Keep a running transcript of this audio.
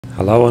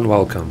Hello and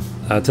welcome.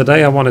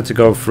 Today I wanted to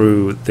go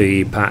through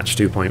the patch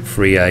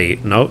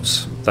 2.38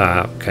 notes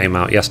that came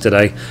out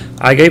yesterday.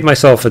 I gave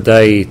myself a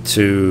day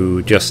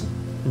to just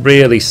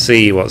really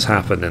see what's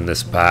happened in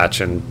this patch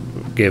and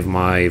give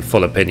my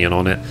full opinion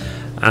on it.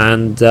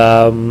 And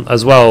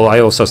as well,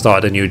 I also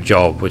started a new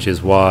job, which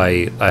is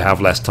why I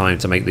have less time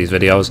to make these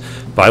videos.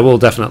 But I will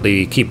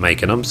definitely keep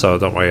making them, so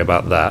don't worry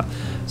about that.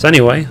 So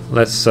anyway,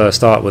 let's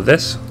start with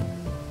this.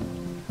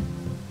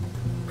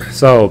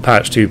 So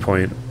patch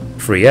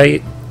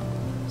 2.38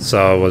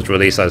 was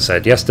released, as I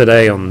said,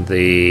 yesterday on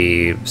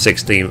the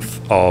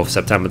 16th of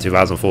September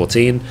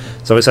 2014.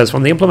 So it says,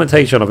 from the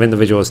implementation of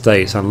individual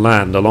estates and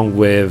land along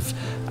with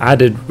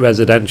added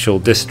residential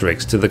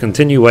districts to the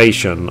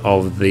continuation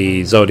of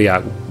the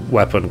Zodiac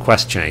weapon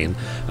quest chain,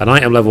 an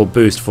item level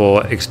boost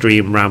for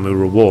extreme Ramuh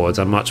rewards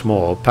and much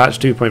more, patch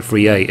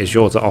 2.38 is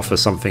sure to offer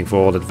something for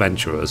all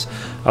adventurers.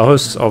 A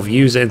host of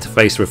user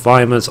interface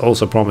refinements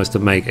also promise to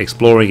make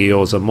exploring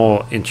Eorza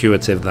more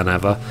intuitive than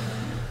ever.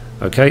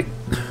 Okay,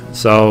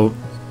 so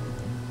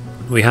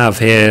we have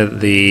here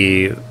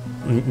the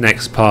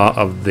next part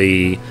of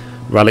the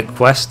Relic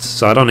quest,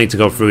 so I don't need to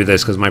go through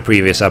this because my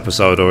previous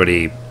episode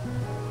already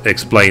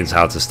explains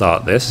how to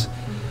start this.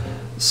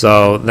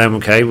 So then,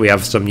 okay, we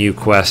have some new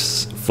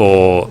quests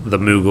for the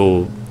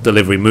Moogle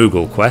delivery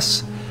Moogle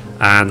quests,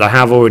 and I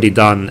have already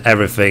done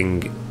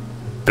everything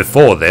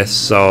before this,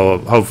 so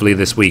hopefully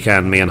this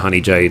weekend me and Honey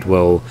Jade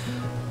will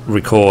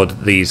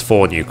record these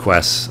 4 new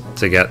quests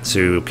to get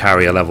to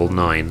carrier level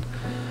 9.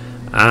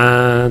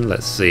 And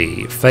let's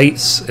see,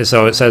 Fates.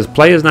 So it says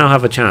players now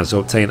have a chance to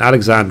obtain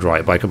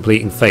Alexandrite by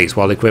completing Fates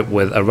while equipped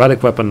with a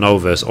Relic weapon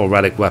Novus or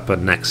Relic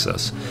weapon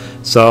Nexus.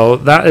 So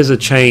that is a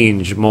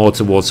change more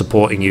towards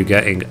supporting you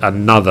getting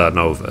another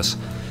Novus.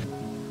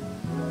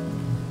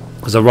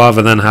 So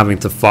rather than having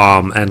to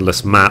farm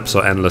endless maps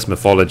or endless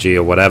mythology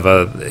or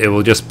whatever, it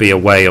will just be a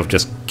way of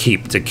just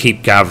keep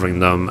gathering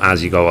them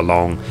as you go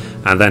along.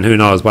 And then who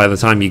knows, by the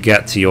time you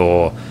get to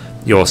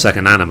your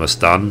second animus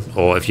done,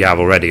 or if you have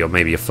already, or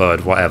maybe your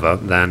third, whatever,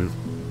 then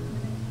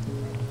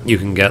you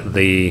can get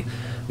the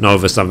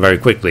Novus done very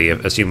quickly,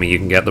 assuming you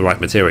can get the right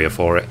materia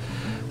for it.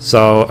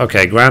 So,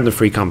 okay, grand and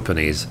free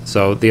companies.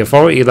 So the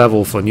authority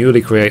level for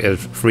newly created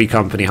free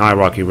company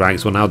hierarchy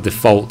ranks will now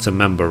default to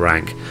member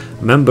rank.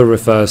 Member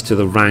refers to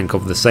the rank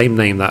of the same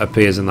name that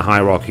appears in the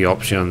hierarchy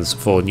options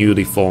for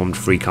newly formed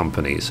free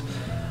companies.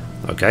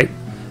 Okay.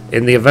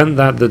 In the event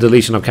that the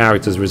deletion of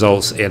characters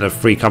results in a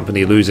free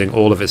company losing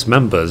all of its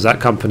members, that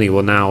company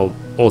will now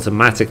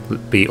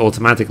be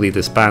automatically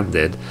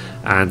disbanded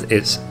and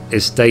its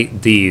estate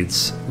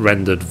deeds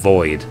rendered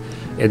void.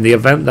 In the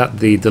event that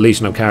the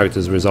deletion of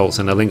characters results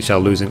in a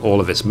Linkshell losing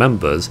all of its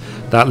members,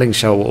 that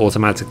Linkshell will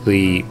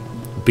automatically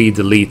be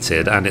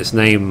deleted and its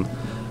name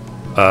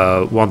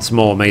once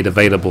more made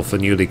available for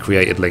newly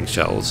created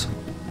Linkshells.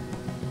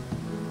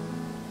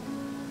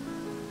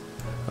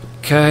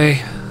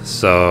 Okay.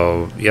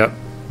 So, yep,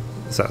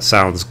 that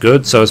sounds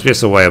good. So it's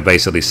just a way of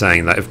basically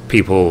saying that if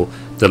people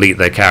delete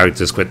their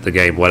characters, quit the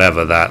game,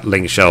 whatever, that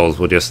Linkshells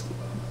will just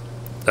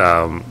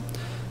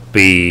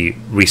be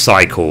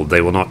recycled. They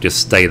will not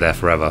just stay there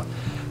forever.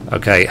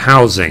 Okay,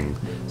 housing.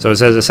 So it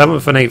says the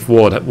 7th and 8th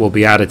ward will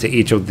be added to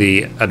each of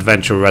the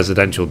adventure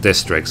residential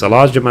districts. A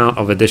large amount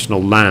of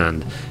additional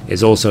land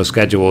is also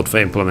scheduled for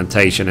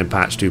implementation in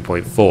patch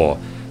 2.4.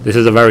 This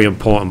is a very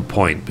important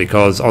point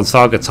because on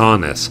Saga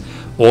Tarnis,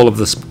 all of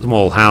the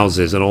small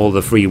houses and all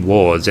the free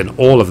wards in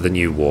all of the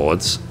new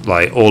wards,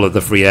 like all of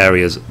the free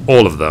areas,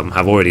 all of them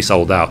have already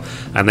sold out.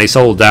 And they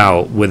sold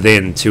out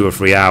within 2 or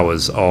 3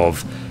 hours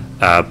of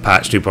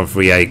patch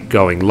 2.38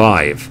 going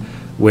live,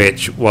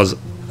 which was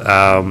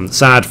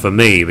sad for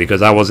me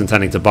because I was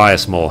intending to buy a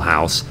small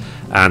house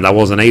and I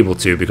wasn't able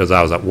to because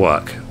I was at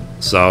work.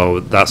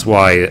 So that's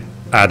why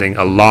adding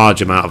a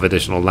large amount of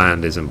additional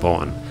land is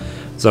important.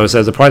 So it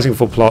says the pricing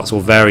for plots will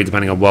vary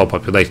depending on world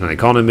population and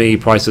economy.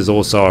 Prices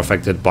also are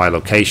affected by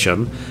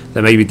location.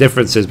 There may be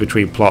differences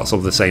between plots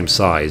of the same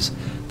size.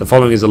 The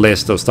following is a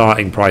list of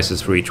starting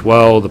prices for each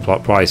world. The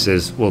plot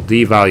prices will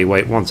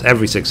devaluate once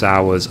every 6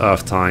 hours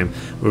Earth time,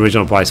 with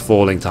original price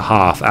falling to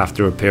half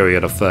after a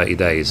period of 30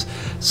 days.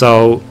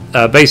 So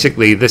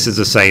basically this is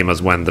the same as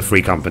when the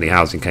free company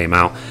housing came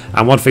out.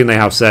 And one thing they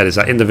have said is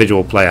that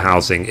individual player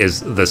housing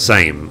is the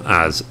same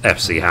as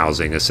FC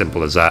housing, as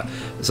simple as that.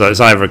 So it's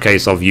either a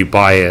case of you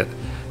buy it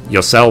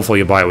yourself or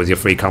you buy it with your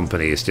free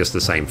company. It's just the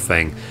same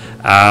thing.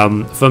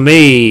 For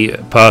me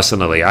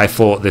personally, I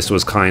thought this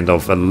was kind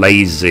of a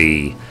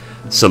lazy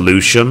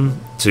solution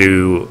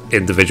to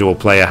individual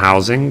player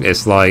housing.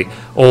 It's like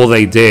all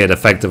they did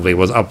effectively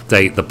was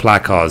update the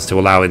placards to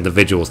allow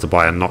individuals to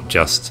buy and not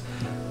just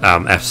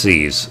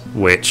FCs,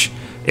 which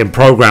in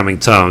programming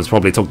terms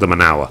probably took them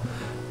an hour.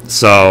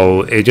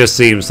 So it just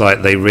seems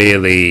like they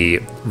really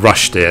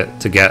rushed it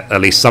to get at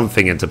least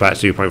something into patch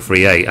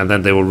 2.38, and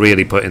then they will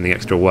really put in the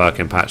extra work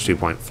in patch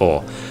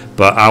 2.4.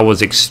 But I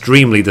was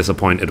extremely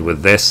disappointed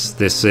with this.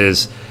 This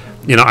is,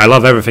 you know, I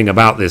love everything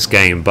about this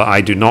game, but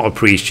I do not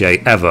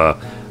appreciate ever,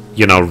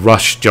 you know,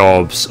 rush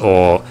jobs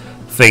or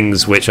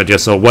things which are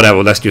just,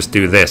 whatever, let's just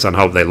do this and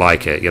hope they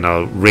like it, you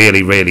know.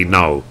 Really,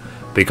 no.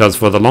 Because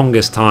for the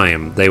longest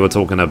time, they were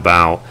talking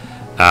about,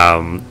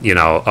 you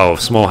know, oh,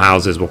 small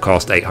houses will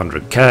cost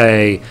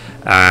 800k,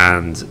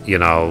 and, you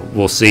know,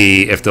 we'll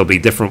see if there'll be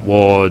different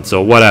wards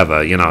or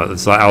whatever, you know.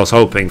 It's like I was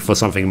hoping for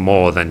something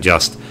more than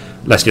just,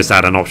 let's just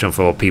add an option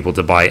for people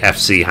to buy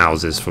FC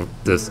houses for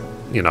this,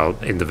 you know,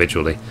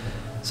 individually.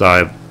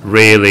 So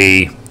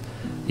really,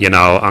 you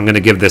know, I'm going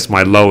to give this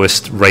my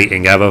lowest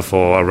rating ever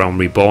for A Realm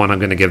Reborn. I'm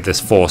going to give this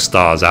 4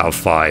 stars out of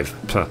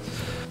 5.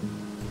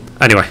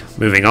 Anyway,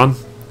 moving on.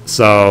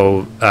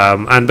 So,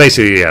 and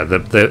basically, yeah,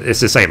 it's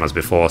the same as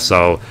before.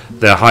 So,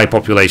 the high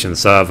population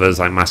servers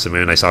like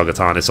Masamune,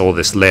 Saga, all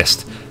this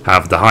list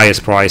have the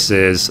highest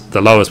prices.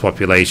 The lowest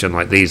population,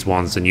 like these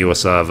ones, the newer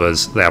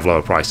servers, they have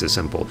lower prices,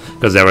 simple.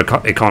 Because their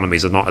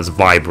economies are not as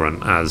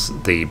vibrant as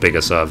the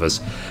bigger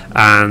servers.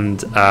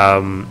 And,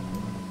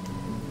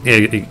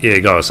 here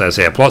you go, it says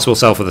here, plots will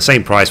sell for the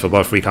same price for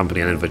both free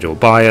company and individual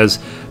buyers.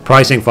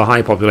 Pricing for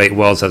high populated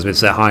worlds has been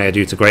set higher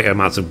due to greater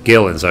amounts of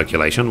gil in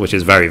circulation, which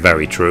is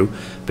very true,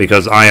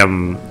 because I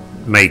am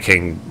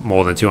making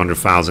more than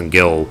 200,000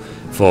 gil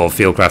for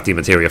Fieldcrafty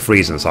Materia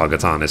Freeze in Saga,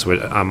 which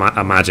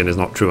I imagine is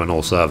not true on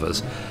all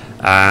servers.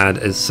 And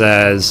it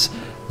says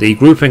the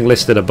grouping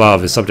listed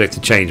above is subject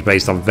to change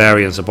based on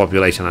variance of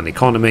population and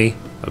economy.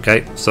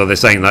 Okay, so they're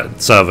saying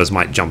that servers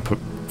might jump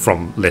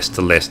from list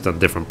to list and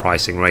different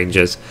pricing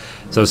ranges.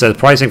 So it says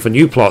pricing for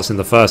new plots in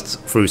the 1st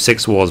through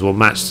 6th wars will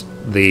match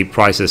the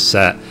prices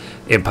set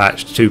in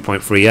patch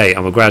 2.38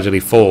 and will gradually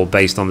fall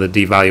based on the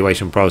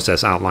devaluation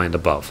process outlined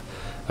above.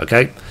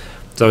 Okay,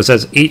 so it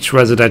says each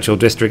residential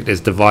district is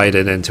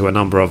divided into a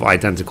number of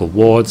identical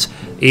wards.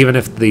 Even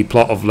if the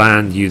plot of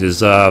land you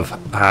deserve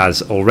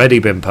has already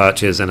been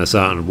purchased in a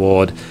certain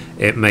ward,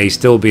 it may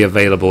still be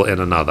available in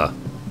another.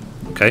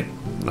 Okay,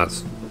 that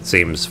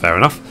seems fair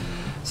enough.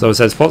 So it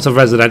says plots of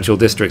residential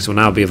districts will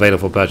now be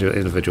available for purchase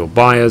individual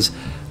buyers.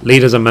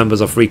 Leaders and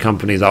members of free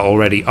companies that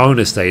already own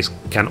estates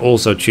can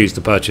also choose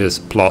to purchase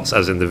plots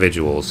as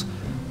individuals.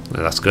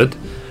 That's good.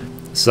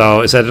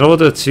 So it said in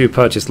order to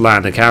purchase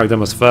land, a character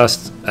must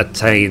first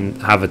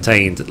have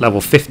attained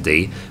level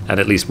 50 and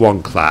at least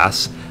one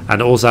class,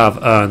 and also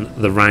have earned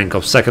the rank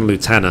of 2nd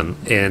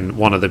Lieutenant in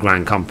one of the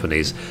Grand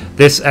Companies.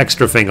 This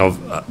extra thing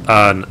of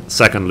earn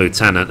 2nd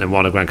Lieutenant in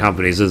one of the Grand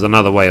Companies is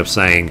another way of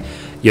saying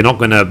you're not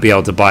going to be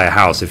able to buy a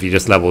house if you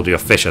just leveled your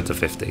Fisher to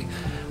 50.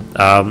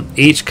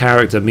 Each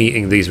character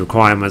meeting these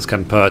requirements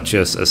can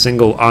purchase a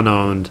single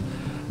unowned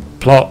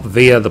plot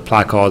via the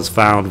placards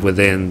found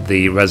within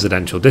the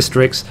residential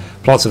districts.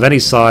 Plots of any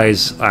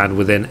size and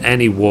within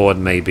any ward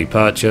may be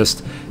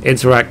purchased.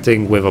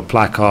 Interacting with a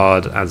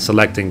placard and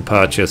selecting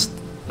purchased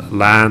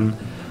land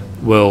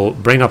will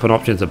bring up an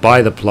option to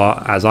buy the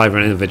plot as either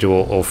an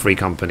individual or free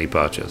company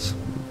purchase.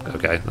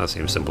 Okay, that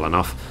seems simple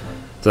enough.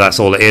 So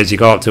that's all it is. You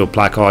go up to a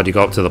placard, you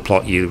go up to the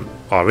plot you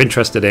are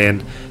interested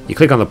in, you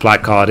click on the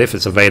placard. If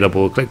it's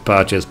available, click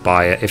purchase,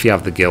 buy it. If you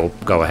have the guild,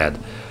 go ahead.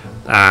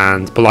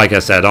 But like I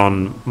said,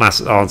 on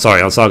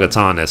Saga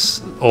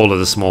Tarnis, all of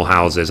the small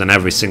houses and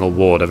every single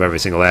ward of every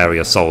single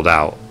area sold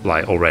out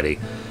like already.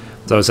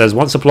 So it says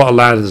once a plot of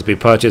land has been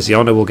purchased, the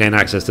owner will gain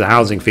access to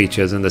housing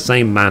features in the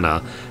same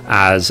manner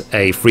as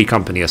a free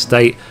company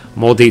estate.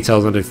 More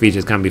details on the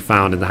features can be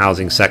found in the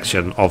housing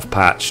section of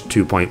patch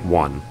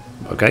 2.1.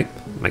 Okay,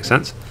 makes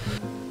sense.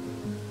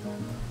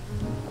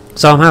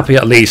 So I'm happy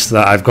at least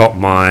that I've got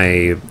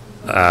my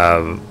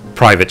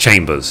private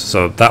chambers,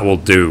 so that will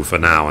do for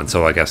now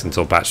until patch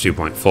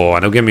 2.4, and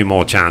it'll give me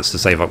more chance to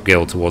save up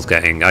guild towards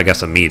getting, I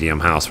guess, a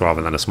medium house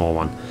rather than a small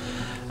one.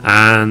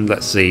 And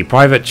let's see,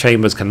 private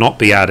chambers cannot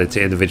be added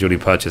to individually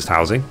purchased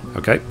housing.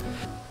 Okay,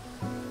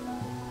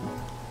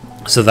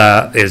 so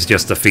that is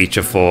just a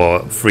feature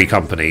for free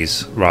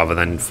companies rather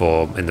than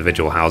for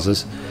individual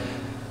houses.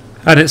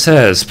 And it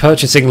says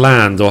purchasing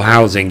land or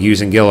housing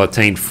using guild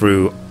obtained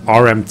through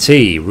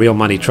RMT, real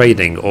money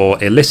trading,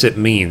 or illicit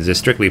means is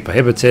strictly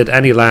prohibited.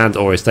 Any land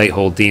or estate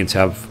hold deemed to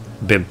have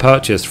been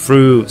purchased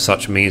through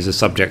such means is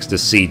subject to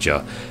seizure,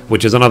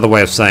 which is another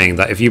way of saying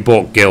that if you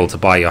bought guild to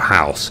buy your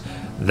house,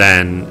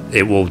 then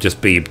it will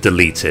just be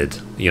deleted,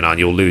 you know, and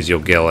you'll lose your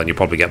guild and you'll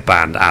probably get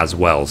banned as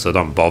well. So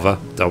don't bother,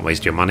 don't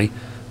waste your money,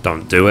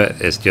 don't do it.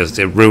 It's just,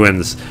 it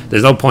ruins.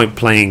 There's no point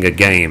playing a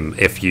game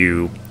if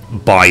you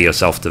buy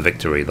yourself to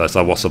victory. That's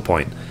like, what's the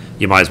point?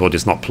 You might as well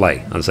just not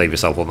play and save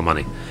yourself all the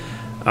money.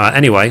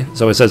 Anyway,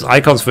 so it says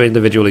icons for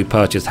individually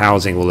purchased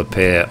housing will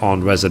appear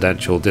on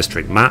residential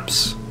district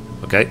maps.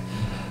 Okay,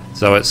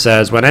 so it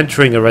says when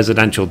entering a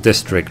residential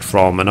district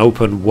from an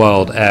open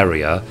world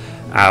area,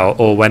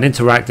 or when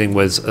interacting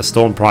with a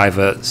Storm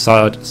Private,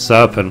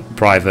 Serpent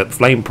Private,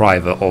 Flame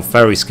Private, or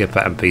Ferry Skipper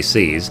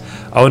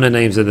NPCs, owner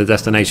names in the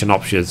destination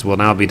options will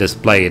now be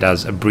displayed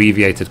as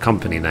abbreviated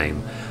company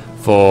name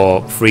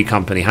for free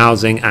company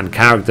housing and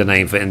character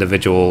name for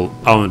individual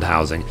owned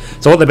housing.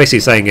 So what they're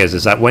basically saying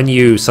is that when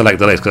you select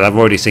the list, because I've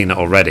already seen it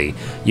already,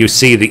 you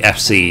see the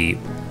FC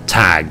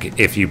tag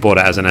if you bought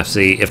it as an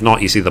FC. If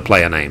not, you see the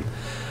player name.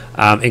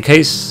 In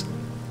case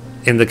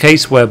in the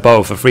case where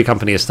both a free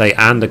company estate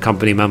and a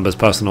company member's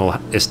personal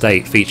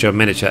estate feature a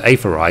miniature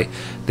aetheryte,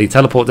 the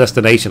teleport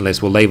destination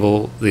list will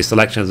label the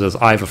selections as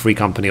either free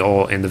company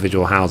or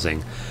individual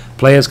housing.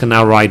 Players can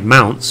now ride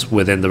mounts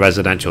within the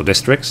residential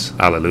districts.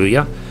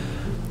 Hallelujah.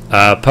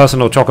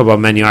 Personal Chocobo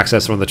menu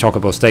access from the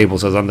Chocobo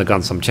stables has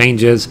undergone some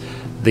changes.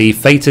 The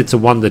Fated to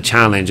Wonder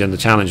challenge in the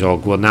challenge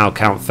log will now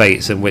count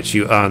fates in which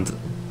you earned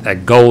a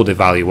gold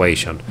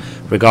evaluation,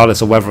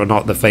 regardless of whether or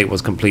not the fate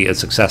was completed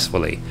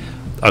successfully.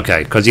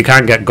 Okay, because you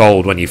can't get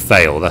gold when you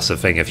fail. That's the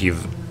thing. If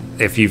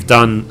you've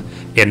done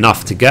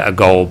enough to get a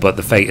goal, but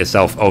the fate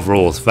itself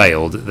overall has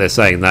failed, they're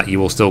saying that you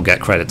will still get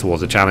credit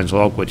towards the challenge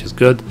log, which is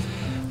good.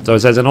 So it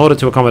says, in order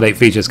to accommodate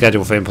features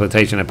scheduled for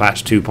implementation in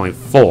patch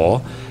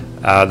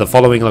 2.4, the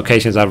following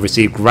locations have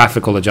received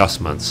graphical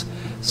adjustments.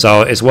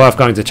 So it's worth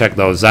going to check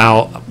those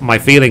out. My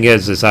feeling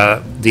is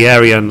that the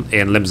area in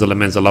Limsa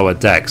Laminza lower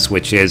decks,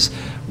 which is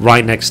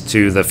right next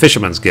to the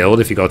Fisherman's Guild,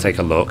 if you go take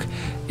a look,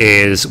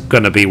 is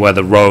going to be where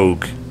the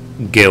Rogue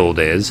Guild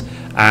is,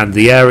 and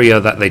the area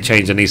that they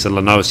changed in East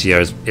Lanosia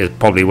is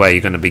probably where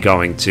you're going to be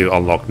going to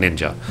unlock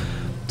Ninja.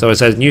 So it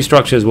says new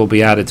structures will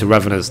be added to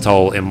Revenant's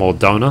Toll in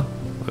Mordona.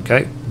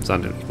 Okay, so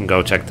you can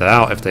go check that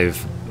out if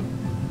they've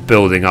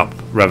building up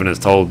Revenant's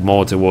Toll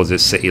more towards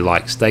its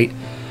city-like state.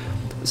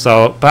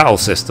 So, battle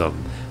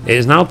system. It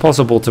is now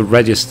possible to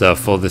register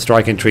for the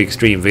Striking Tree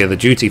Extreme via the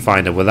duty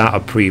finder without a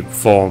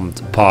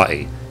pre-formed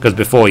party, because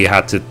before you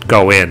had to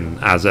go in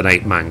as an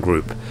 8-man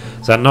group.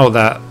 So note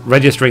that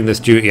registering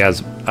this duty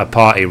as a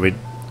party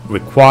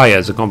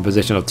requires a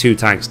composition of 2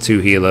 tanks, 2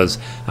 healers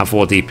and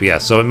 4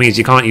 DPS. So it means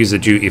you can't use the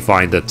duty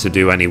finder to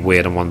do any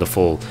weird and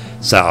wonderful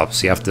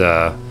setups.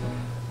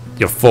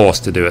 You're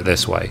forced to do it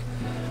this way.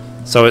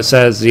 So it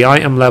says the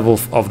item level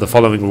of the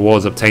following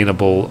rewards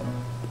obtainable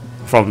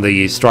from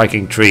the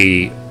Striking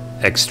Tree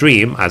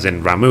Extreme, as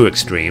in Ramuh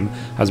Extreme,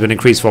 has been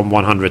increased from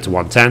 100 to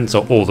 110,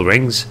 so all the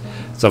rings.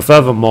 So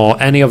furthermore,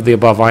 any of the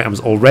above items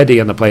already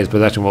in the player's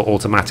possession will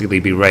automatically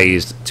be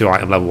raised to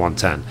item level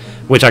 110,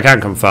 which I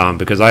can confirm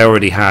because I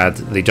already had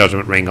the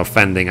Judgment Ring of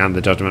Fending and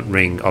the Judgment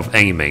Ring of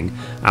Aiming,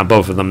 and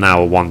both of them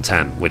now are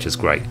 110, which is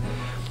great.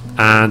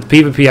 And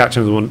PvP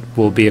actions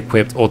will be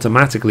equipped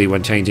automatically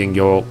when changing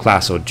your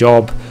class or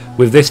job.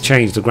 With this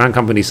change, the Grand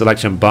Company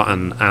selection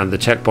button and the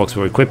checkbox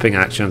for equipping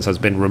actions has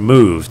been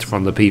removed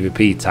from the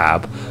PvP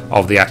tab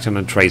of the action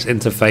and traits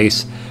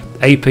interface.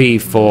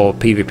 AP for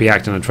PvP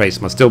action and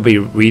traits must still be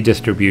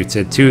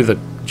redistributed to the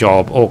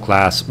job or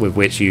class with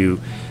which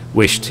you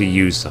wish to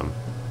use them.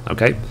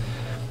 Okay,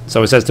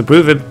 so it says to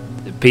prove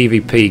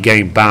PvP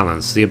game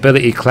balance, the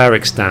ability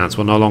Cleric stance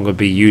will no longer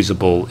be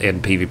usable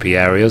in PvP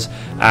areas,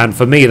 and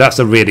for me that's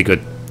a really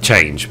good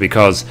change,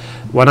 because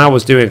when I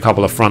was doing a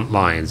couple of front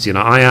lines, you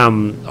know, I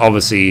am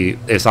obviously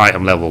it's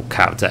item level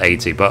capped at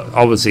 80, but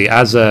obviously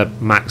as a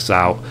max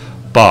out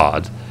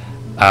bard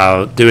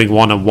doing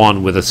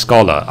 1-on-1 with a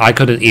scholar, I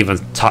couldn't even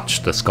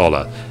touch the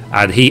scholar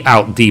and he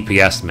out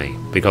DPS'd me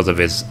because of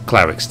his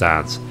cleric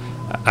stance,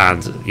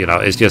 and you know,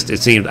 it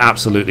seemed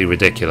absolutely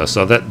ridiculous.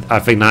 So that I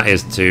think that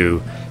is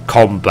to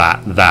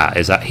combat that,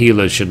 is that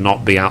healers should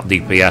not be out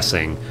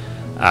DPSing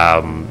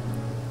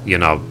you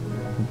know,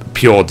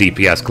 pure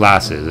DPS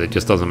classes. It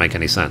just doesn't make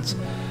any sense.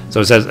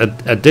 So it says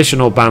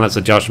additional balance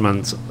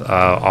adjustments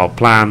are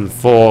planned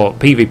for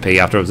PvP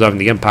after observing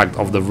the impact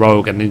of the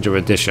Rogue and Ninja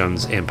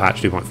additions in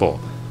patch 2.4.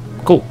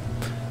 Cool,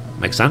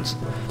 makes sense.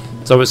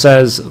 So it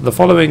says the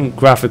following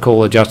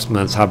graphical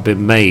adjustments have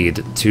been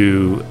made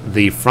to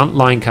the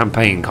frontline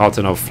campaign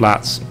Carlton of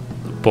Flats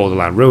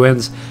Borderland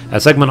Ruins. A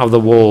segment of the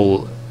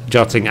wall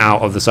jutting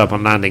out of the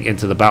Serpent Landing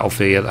into the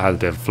battlefield has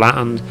been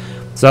flattened.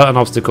 Certain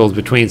obstacles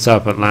between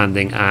Serpent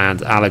Landing and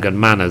Allagan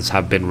Manors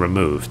have been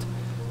removed.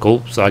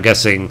 Cool. So I'm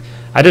guessing,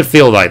 I did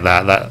feel like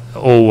that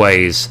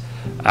always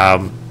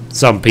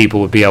some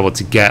people would be able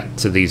to get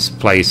to these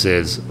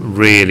places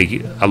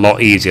really a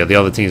lot easier. The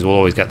other teams will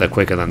always get there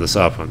quicker than the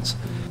Serpents.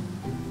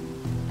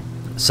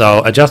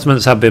 So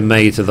adjustments have been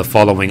made to the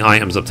following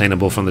items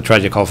obtainable from the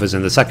treasure coffers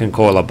in the second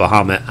Coil of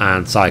Bahamut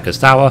and Srycus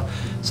Tower.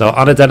 So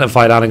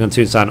unidentified Allagan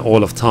Tombstone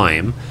All of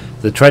Time.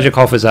 The treasure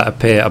coffers that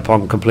appear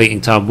upon completing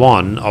turn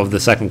 1 of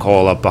the second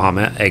Coil of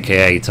Bahamut,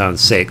 aka turn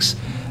 6,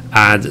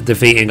 and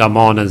defeating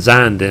Amon and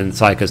Zand in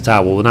Srycus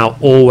Tower will now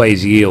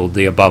always yield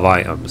the above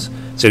items.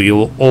 So you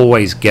will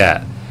always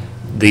get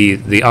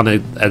the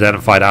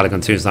unidentified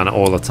Allagan Tombstone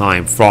all the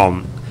time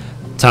from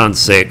turn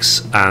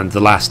 6 and the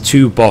last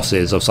 2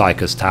 bosses of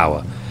Srycus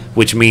Tower,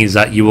 which means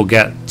that you will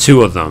get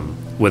 2 of them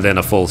within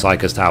a full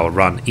Srycus Tower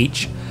run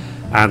each.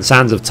 And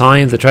Sands of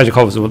Time, the treasure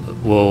coffers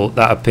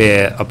that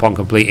appear upon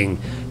completing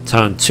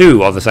turn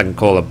 2 of the second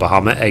Call of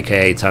Bahamut,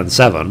 aka turn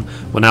 7,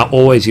 will now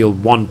always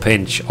yield 1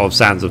 pinch of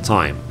Sands of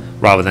Time,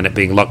 rather than it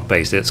being luck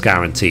based. It's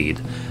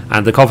guaranteed.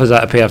 And the coffers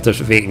that appear after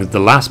defeating the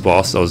last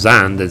boss, or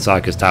Zand in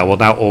Srycus Tower, will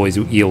now always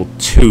yield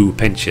 2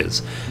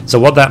 pinches. So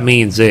what that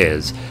means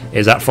is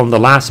that from the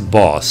last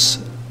boss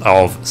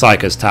of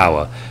Srycus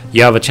Tower,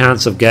 you have a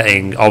chance of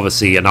getting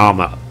obviously an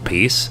armor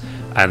piece,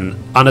 an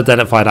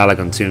unidentified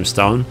Allagan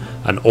Tombstone,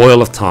 an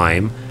Oil of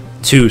Time,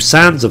 2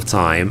 Sands of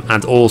Time,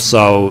 and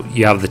also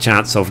you have the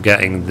chance of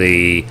getting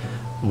the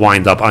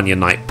Wind Up Onion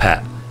Knight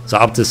pet. So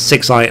up to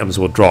 6 items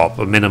will drop,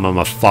 a minimum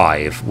of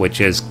 5,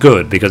 which is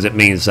good because it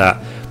means that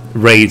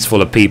raids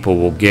full of people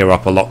will gear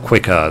up a lot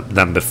quicker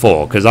than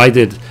before. Because I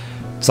did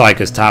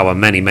Srycus Tower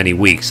many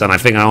weeks, and I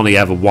think I only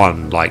ever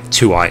won like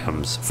 2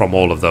 items from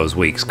all of those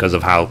weeks because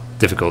of how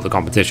difficult the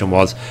competition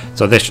was.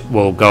 So this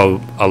will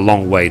go a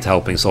long way to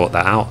helping sort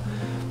that out.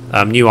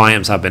 New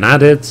items have been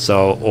added,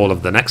 so all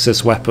of the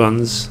Nexus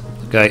weapons,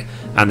 okay,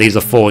 and these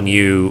are 3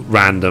 new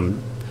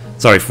random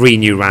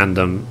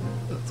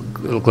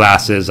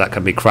glasses that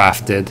can be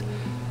crafted,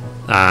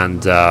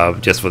 and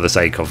just for the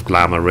sake of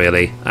glamour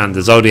really, and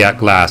the Zodiac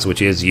glass,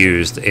 which is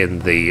used in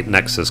the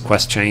Nexus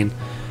quest chain.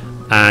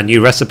 And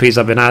new recipes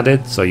have been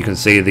added, so you can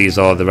see these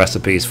are the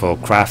recipes for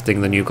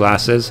crafting the new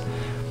glasses.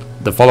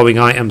 The following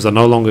items are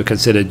no longer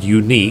considered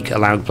unique,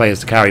 allowing players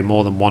to carry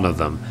more than one of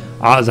them.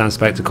 Artisan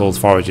Spectacles,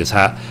 Forager's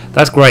Hat.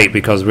 That's great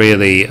because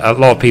really a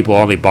lot of people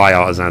only buy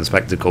Artisan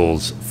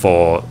Spectacles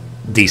for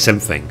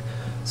desynthing.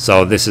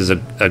 So this is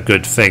a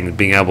good thing,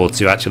 being able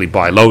to actually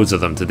buy loads of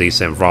them to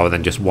desynth rather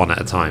than just one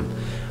at a time.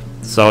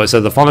 So it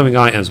says the following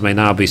items may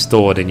now be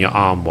stored in your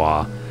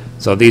armoire.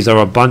 So these are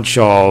a bunch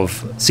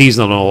of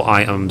seasonal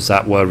items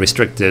that were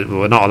restricted,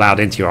 were not allowed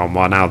into your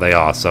armoire, now they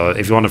are. So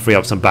if you want to free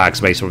up some bag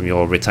space from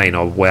your retainer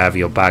or wherever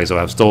your bags will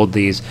have stored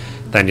these,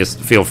 then just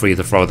feel free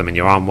to throw them in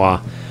your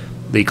armoire.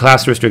 The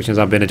class restrictions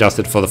have been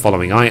adjusted for the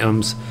following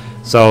items.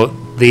 So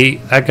the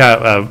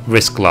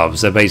wrist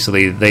gloves, they're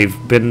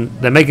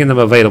making them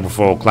available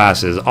for all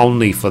classes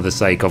only for the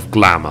sake of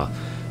glamour,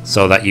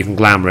 so that you can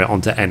glamour it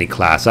onto any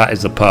class. That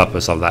is the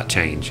purpose of that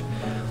change.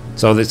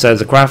 So it says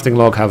the crafting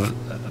log have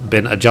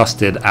been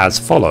adjusted as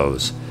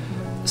follows.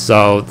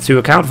 So to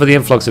account for the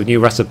influx of new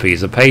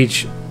recipes, a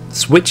page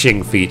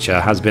switching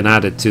feature has been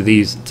added to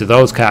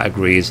those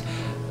categories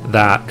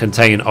that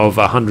contain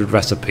over 100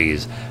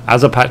 recipes.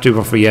 As of patch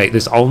 2.38,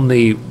 this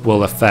only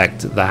will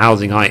affect the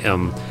housing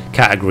item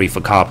category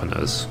for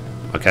carpenters.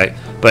 Okay,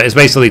 but it's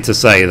basically to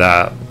say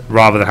that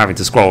rather than having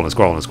to scroll and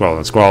scroll and scroll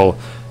and scroll,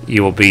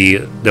 there will be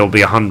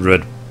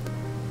 100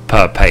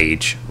 per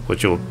page,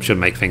 which should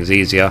make things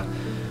easier.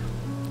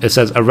 It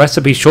says a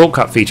recipe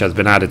shortcut feature has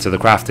been added to the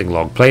crafting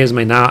log. Players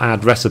may now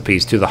add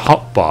recipes to the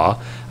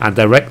hotbar and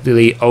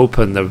directly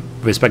open the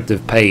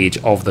respective page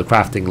of the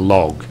crafting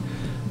log.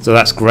 So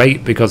that's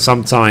great because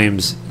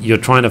sometimes you're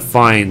trying to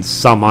find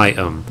some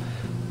item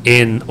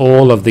in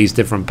all of these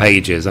different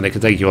pages and it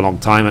can take you a long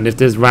time, and if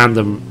there's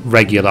random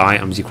regular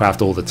items you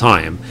craft all the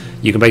time,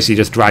 you can basically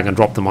just drag and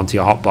drop them onto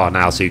your hotbar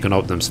now, so you can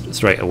open them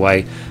straight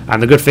away.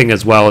 And the good thing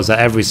as well is that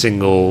every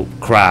single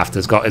craft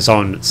has got its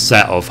own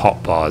set of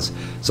hotbars,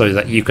 so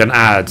that you can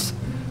add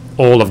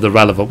all of the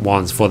relevant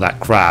ones for that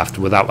craft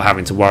without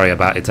having to worry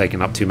about it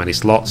taking up too many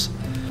slots.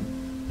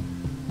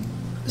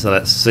 So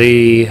let's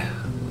see.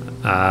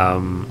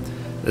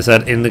 It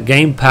said in the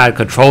gamepad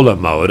controller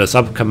mode, a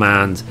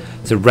subcommand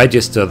to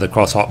register the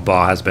cross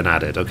hotbar has been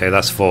added. Okay,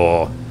 that's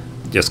for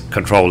just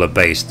controller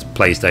based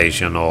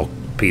PlayStation or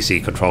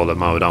PC controller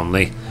mode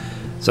only.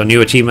 So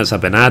new achievements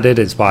have been added.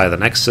 Inspire the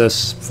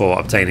Nexus for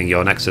obtaining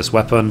your Nexus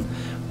weapon.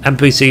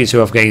 NPCs who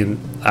have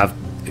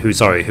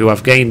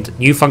gained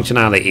new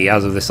functionality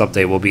as of this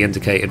update will be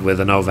indicated with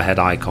an overhead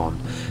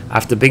icon.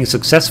 After being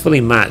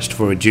successfully matched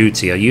for a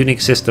duty, a unique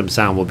system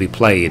sound will be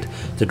played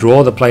to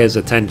draw the player's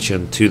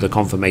attention to the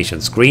confirmation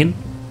screen.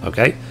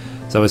 Okay,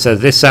 so it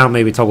says this sound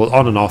may be toggled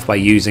on and off by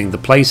using the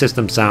play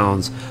system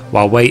sounds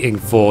while waiting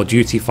for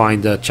duty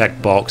finder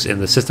checkbox in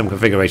the system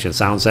configuration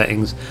sound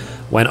settings.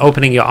 When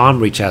opening your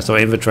armory chest or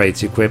inventory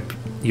to equip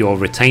your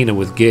retainer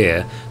with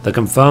gear, the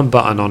confirm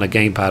button on a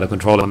gamepad or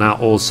controller will now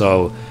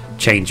also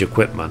change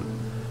equipment.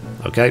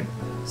 Okay,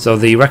 so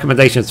the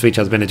recommendations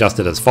feature has been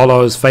adjusted as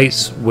follows.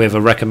 Fates with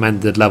a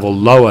recommended level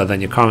lower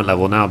than your current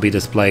level will now be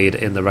displayed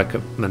in the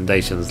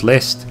recommendations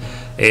list.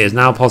 It is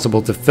now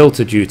possible to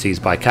filter duties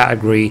by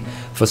category.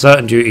 For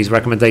certain duties,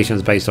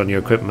 recommendations based on your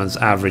equipment's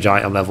average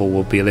item level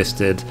will be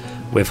listed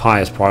with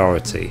highest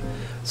priority.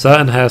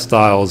 Certain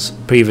hairstyles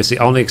previously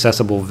only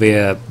accessible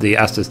via the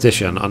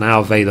Aesthetician are now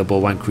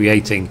available when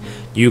creating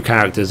new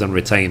characters and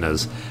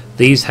retainers.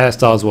 These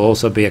hairstyles will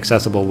also be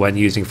accessible when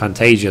using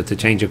Fantasia to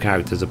change your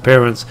character's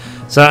appearance.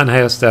 Certain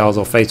hairstyles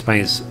or face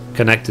paints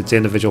connected to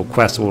individual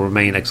quests will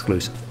remain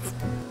exclusive.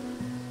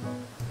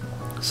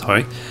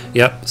 Sorry.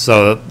 Yep,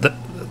 so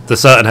the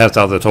certain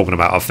hairstyles they're talking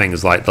about are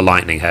things like the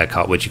lightning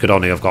haircut, which you could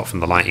only have got from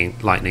the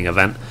lightning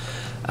event.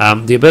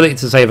 The ability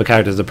to save a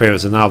character's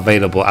appearance is now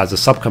available as a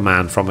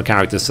subcommand from a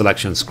character's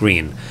selection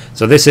screen.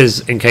 So this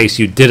is in case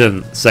you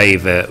didn't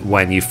save it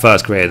when you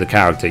first created the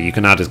character. You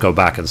can now just go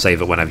back and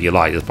save it whenever you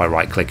like, just by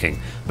right clicking.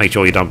 Make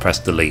sure you don't press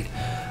delete.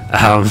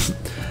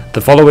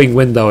 The following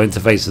window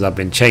interfaces have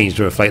been changed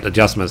to reflect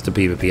adjustments to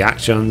PvP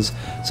actions.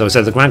 So it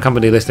says the Grand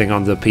Company listing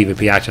on the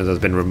PvP actions has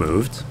been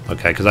removed.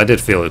 Okay, because I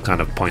did feel it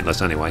kind of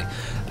pointless anyway,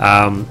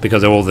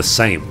 because they're all the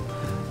same.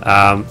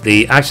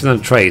 The actions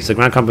and traits, the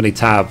Grand Company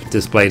tab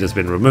displayed has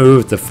been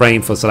removed. The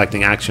frame for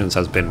selecting actions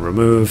has been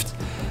removed.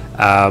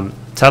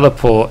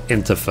 Teleport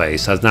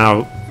interface has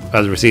now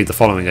has received the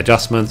following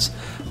adjustments.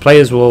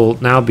 Players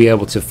will now be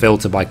able to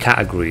filter by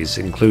categories,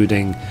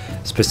 including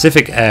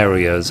specific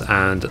areas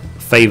and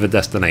favoured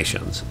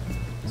destinations.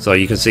 So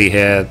you can see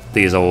here,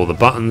 these are all the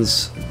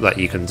buttons that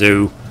you can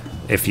do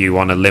if you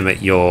want to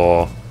limit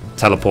your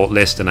teleport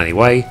list in any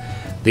way.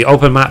 The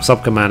open map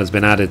subcommand has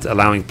been added,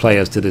 allowing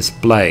players to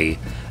display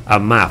a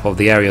map of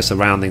the area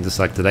surrounding the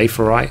selected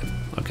aephorite.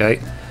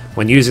 Okay.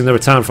 When using the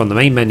return from the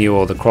main menu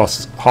or the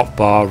cross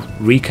hotbar,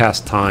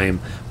 recast time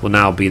will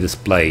now be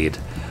displayed.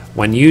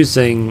 When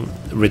using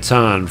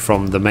return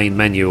from the main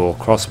menu or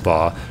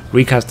crossbar,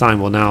 recast time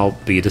will now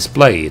be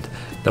displayed.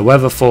 The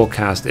weather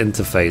forecast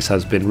interface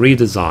has been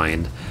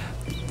redesigned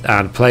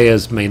and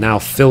players may now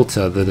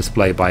filter the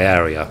display by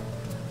area.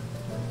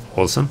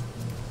 Awesome.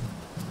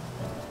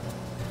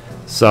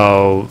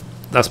 So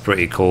that's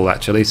pretty cool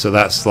actually. So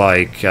that's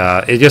like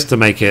it's just to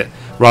make it,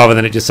 rather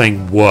than it just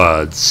saying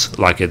words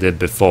like it did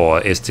before,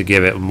 is to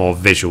give it a more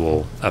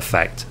visual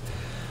effect.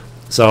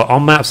 So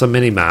on maps and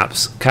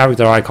mini-maps,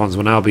 character icons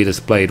will now be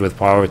displayed with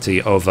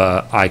priority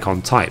over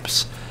icon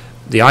types.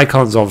 The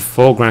icons of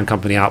 4 Grand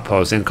Company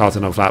outposts in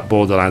Continental Flat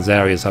Borderlands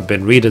areas have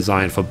been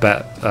redesigned for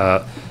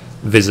better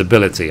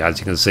visibility. As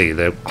you can see,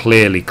 they're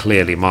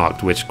clearly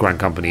marked which Grand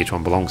Company each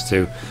one belongs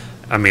to.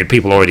 I mean,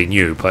 people already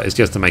knew, but it's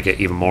just to make it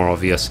even more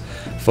obvious.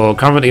 For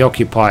currently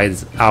occupied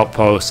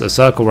outposts, a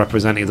circle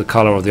representing the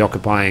colour of the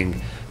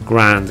occupying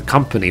Grand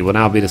Company will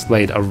now be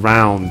displayed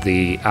around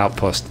the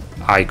outpost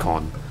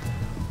icon.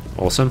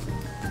 Awesome.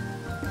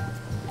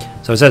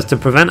 So it says to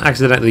prevent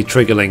accidentally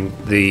triggering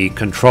the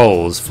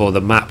controls for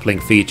the map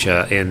link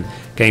feature in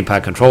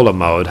gamepad controller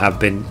mode has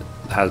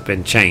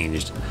been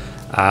changed.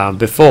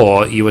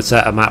 Before you would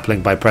set a map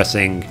link by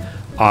pressing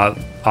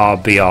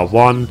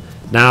RBR1.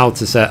 Now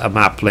to set a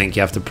map link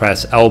you have to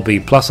press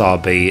LB plus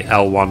RB,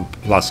 L1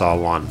 plus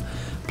R1.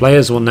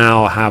 Players will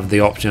now have the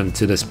option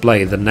to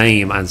display the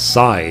name and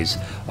size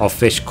of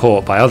fish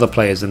caught by other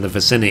players in the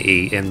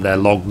vicinity in their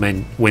log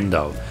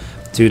window.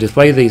 To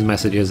display these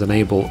messages,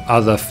 enable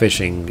other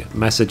fishing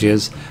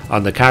messages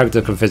under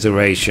character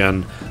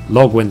configuration,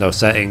 log window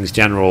settings,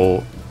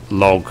 general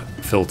log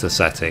filter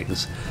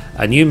settings.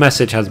 A new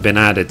message has been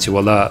added to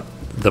alert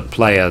the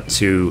player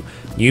to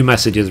new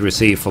messages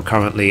received for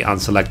currently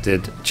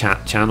unselected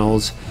chat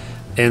channels.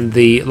 In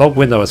the log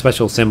window, a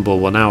special symbol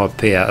will now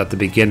appear at the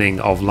beginning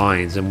of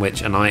lines in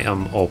which an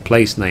item or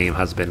place name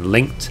has been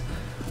linked.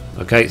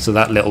 Okay, so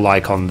that little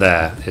icon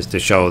there is to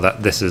show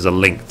that this is a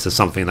link to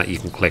something that you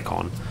can click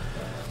on.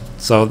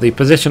 So the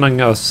positioning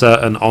of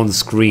certain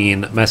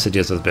on-screen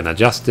messages has been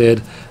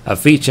adjusted. A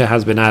feature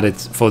has been added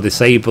for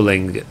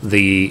disabling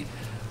the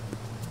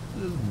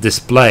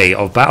display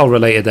of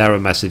battle-related error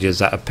messages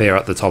that appear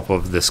at the top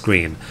of the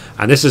screen.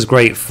 And this is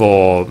great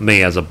for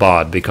me as a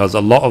bard, because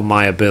a lot of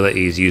my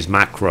abilities use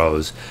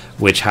macros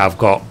which have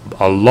got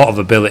a lot of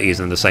abilities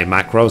in the same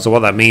macro. So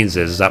what that means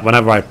is that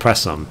whenever I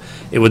press them,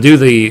 it will do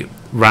the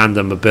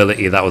random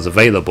ability that was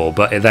available,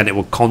 but then it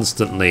will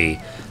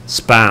constantly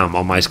spam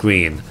on my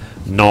screen,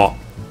 not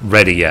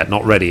ready yet,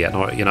 not ready yet,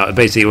 not, you know,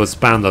 basically it will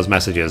spam those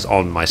messages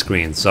on my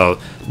screen. So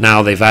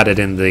now they've added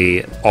in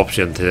the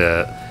option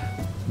to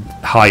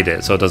hide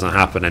it so it doesn't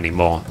happen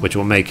anymore, which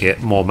will make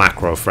it more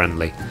macro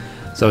friendly.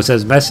 So it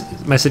says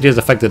messages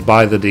affected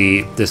by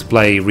the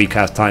display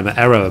recast timer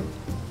error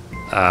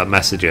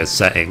messages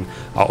setting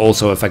are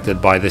also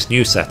affected by this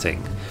new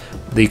setting.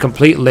 The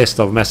complete list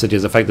of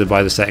messages affected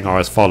by the setting are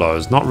as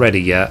follows: not ready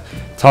yet,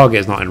 target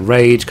is not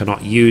enraged,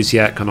 cannot use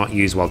yet, cannot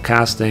use while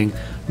casting,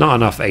 not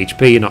enough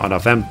HP, not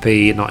enough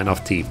MP, not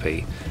enough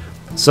TP.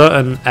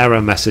 Certain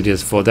error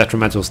messages for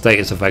detrimental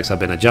status effects have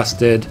been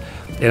adjusted.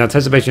 In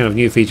anticipation of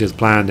new features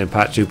planned in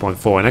patch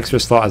 2.4, an extra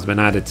slot has been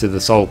added to the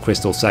soul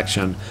crystal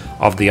section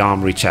of the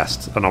armory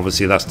chest, and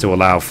obviously that's to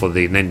allow for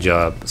the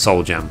ninja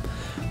soul gem.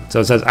 So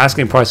it says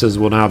asking prices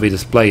will now be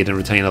displayed and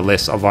retain a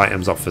list of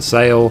items up for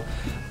sale.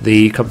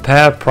 The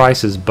compare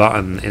prices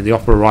button in the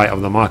upper right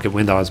of the market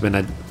window has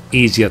been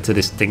easier to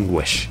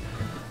distinguish,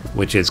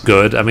 which is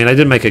good. I mean, I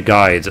did make a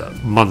guide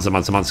months and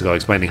months ago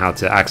explaining how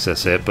to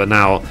access it, but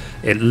now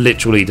it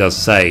literally does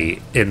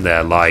say in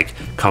there like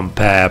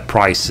compare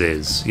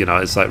prices, you know,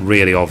 it's like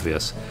really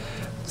obvious.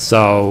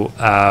 So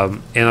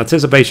in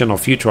anticipation of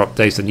future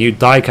updates, a new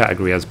dye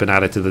category has been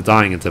added to the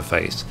dyeing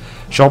interface.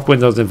 Shop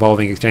windows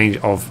involving exchange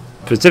of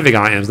specific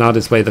items now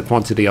display the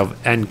quantity of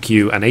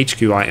NQ and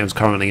HQ items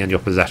currently in your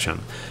possession.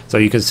 So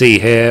you can see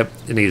here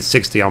it needs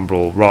 60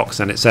 umbral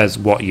rocks, and it says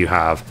what you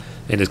have,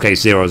 in this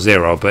case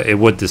 00, but it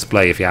would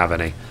display if you have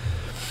any.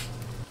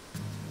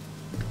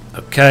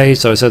 Okay,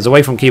 so it says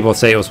away from keyboard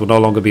status will no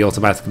longer be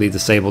automatically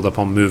disabled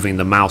upon moving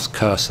the mouse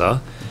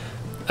cursor.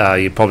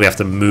 You probably have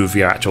to move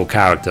your actual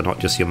character, not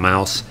just your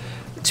mouse.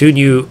 2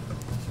 new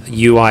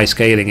UI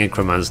scaling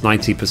increments,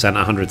 90%,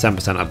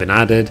 110%, have been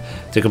added.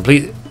 To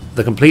complete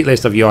the complete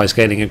list of UI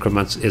scaling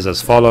increments is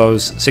as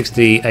follows: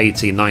 60,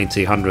 80,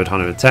 90, 100,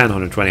 110,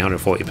 120,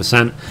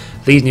 140%.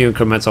 These new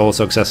increments are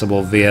also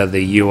accessible via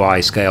the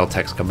UI scale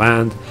text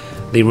command.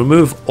 The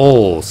remove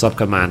all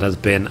subcommand has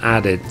been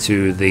added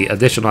to the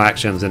additional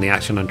actions in the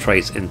action and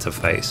traits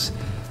interface.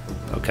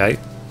 Okay,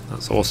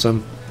 that's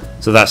awesome.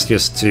 So that's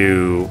just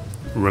to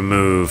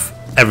remove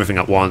everything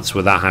at once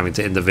without having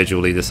to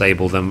individually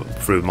disable them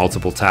through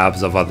multiple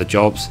tabs of other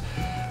jobs.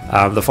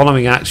 The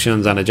following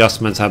actions and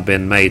adjustments have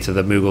been made to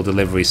the Moogle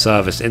Delivery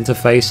Service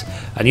interface.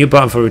 A new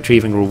button for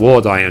retrieving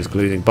reward items,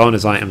 including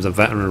bonus items and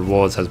veteran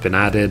rewards, has been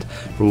added.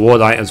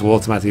 Reward items will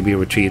automatically be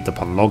retrieved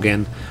upon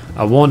login.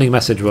 A warning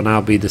message will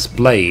now be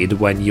displayed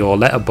when your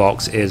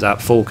letterbox is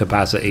at full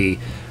capacity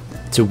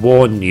to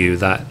warn you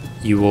that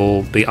you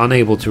will be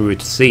unable to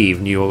receive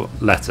new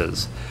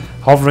letters.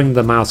 Hovering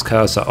the mouse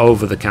cursor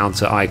over the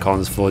counter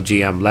icons for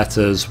GM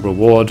letters,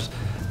 reward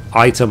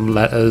item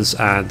letters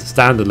and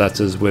standard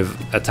letters with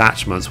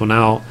attachments will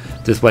now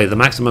display the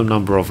maximum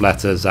number of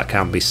letters that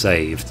can be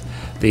saved.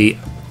 The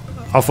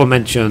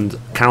aforementioned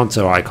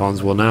counter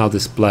icons will now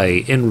display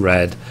in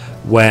red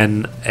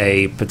when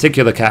a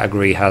particular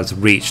category has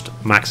reached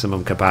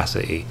maximum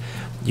capacity.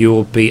 You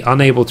will be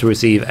unable to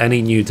receive any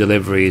new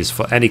deliveries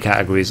for any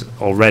categories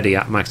already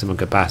at maximum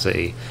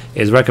capacity.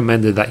 It is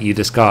recommended that you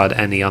discard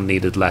any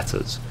unneeded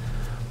letters.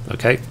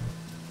 Okay.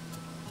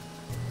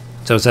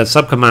 So it says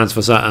subcommands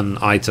for certain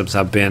items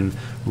have been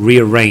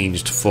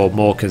rearranged for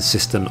more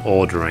consistent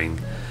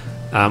ordering.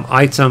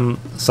 Item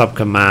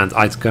subcommand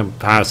item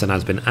comparison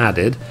has been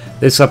added.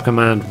 This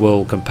subcommand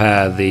will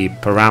compare the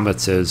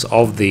parameters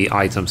of the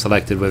item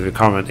selected with your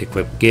current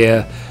equipped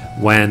gear.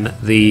 When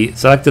the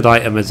selected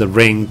item is a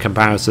ring,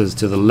 comparisons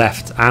to the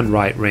left and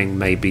right ring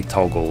may be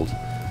toggled.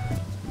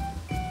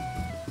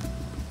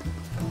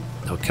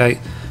 Okay,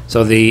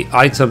 so the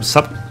item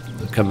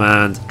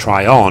subcommand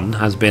try on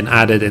has been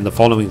added in the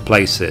following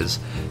places: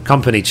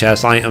 company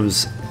chest,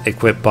 items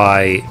equipped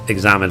by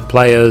examined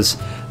players,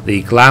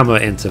 the glamour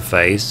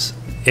interface,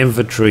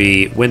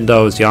 inventory,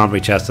 windows, the armory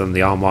chest and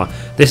the armor.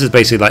 This is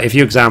basically like if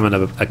you examine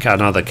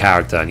another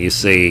character and you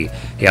see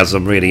he has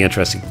some really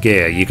interesting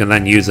gear, you can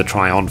then use the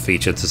try on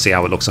feature to see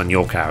how it looks on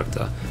your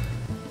character.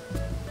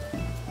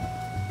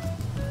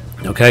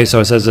 Okay,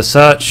 so it says the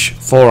search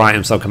for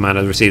item subcommand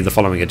has received the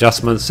following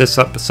adjustments. This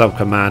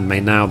subcommand may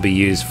now be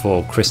used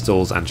for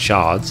crystals and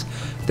shards.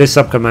 This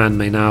subcommand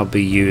may now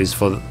be used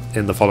for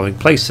in the following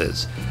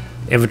places: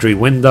 inventory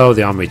window,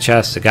 the armory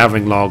chest, the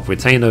gathering log,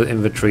 retainer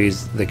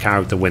inventories, the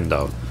character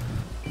window.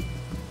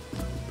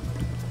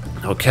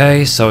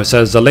 Okay, so it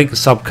says the link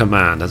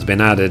subcommand has been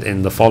added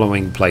in the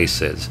following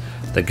places: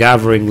 the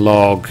gathering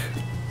log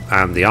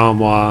and the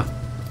armor.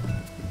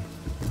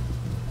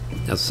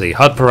 Let's see,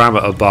 HUD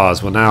parameter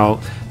bars will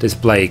now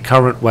display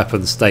current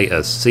weapon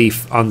status,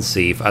 sheath,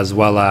 unsheath, as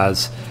well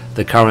as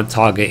the current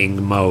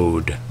targeting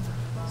mode.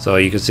 So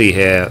you can see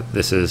here,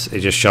 it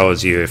just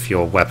shows you if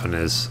your weapon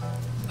is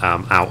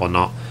out or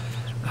not.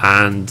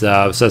 And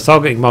so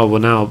targeting mode will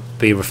now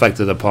be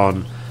reflected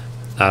upon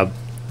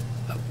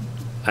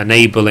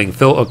enabling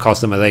filter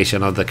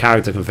customization of the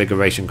character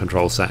configuration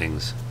control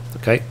settings.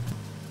 Okay,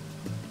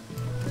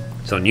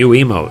 so new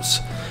emotes,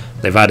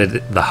 they've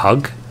added the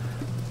hug.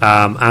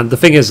 And the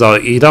thing is though,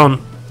 you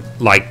don't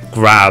like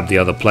grab the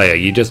other player,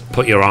 you just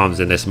put your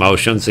arms in this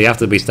motion, so you have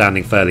to be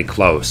standing fairly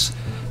close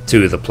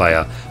to the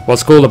player.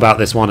 What's cool about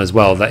this one as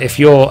well, that if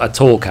you're a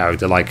tall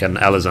character like an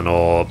Elizan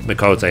or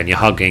Mikote and you're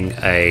hugging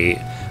a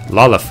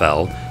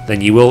Lalafell, then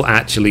you will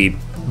actually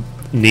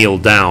kneel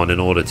down in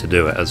order to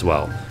do it as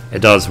well.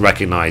 It does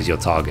recognize your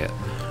target.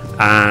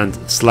 And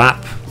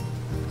slap,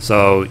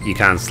 so you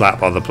can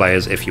slap other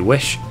players if you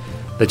wish.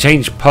 The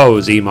change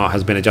pose emote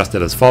has been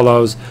adjusted as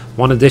follows.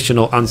 One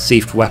additional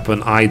unsheathed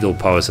weapon idle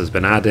pose has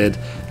been added,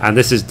 and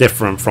this is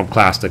different from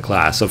class to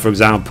class. So for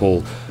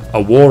example,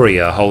 a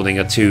warrior holding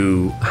a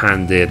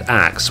two-handed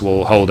axe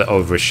will hold it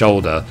over his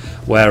shoulder,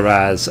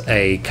 whereas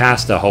a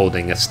caster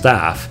holding a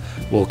staff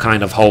will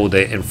kind of hold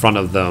it in front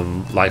of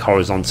them, like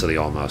horizontally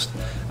almost.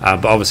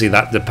 But obviously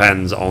that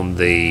depends on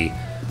the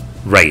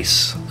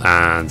race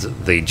and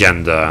the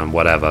gender and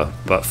whatever.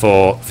 But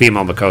for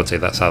female Mikote,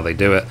 that's how they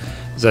do it.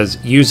 It says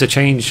use a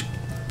change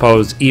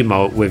pose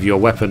emote with your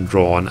weapon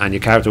drawn, and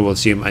your character will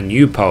assume a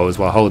new pose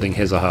while holding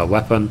his or her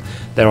weapon.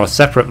 There are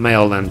separate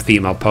male and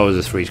female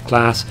poses for each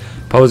class.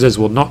 Poses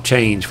will not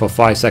change for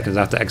 5 seconds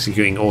after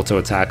executing auto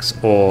attacks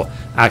or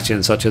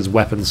actions such as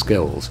weapon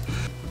skills.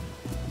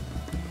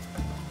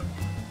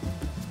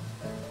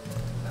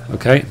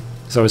 Okay,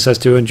 so it says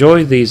to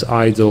enjoy these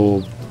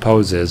idle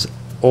poses,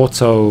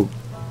 auto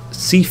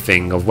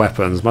sheathing of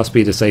weapons must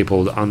be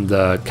disabled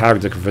under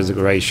character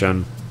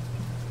configuration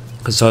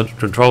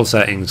control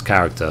settings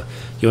character.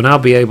 You'll now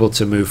be able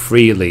to move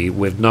freely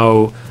with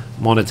no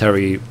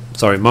momentary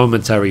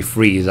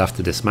freeze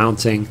after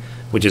dismounting,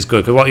 which is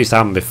good, because what used to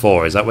happen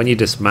before is that when you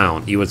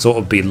dismount you would sort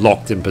of be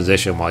locked in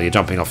position while you're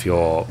jumping off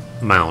your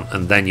mount,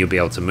 and then you'll be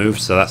able to move,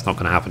 so that's not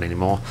going to happen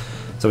anymore.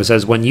 So it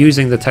says when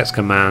using the text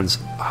commands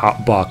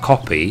hotbar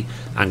copy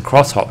and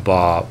cross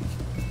hotbar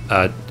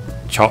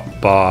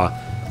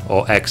chopbar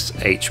or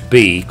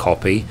XHB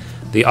copy,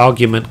 the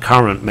argument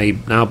current may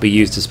now be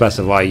used to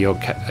specify your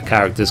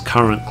character's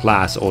current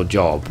class or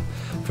job.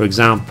 For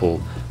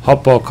example,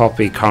 hotbar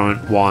copy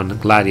current 1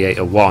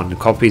 gladiator 1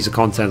 copies the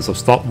contents of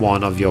slot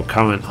 1 of your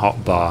current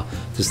hotbar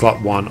to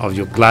slot 1 of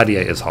your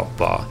gladiator's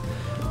hotbar.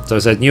 So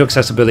it says new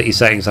accessibility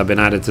settings have been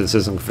added to the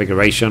system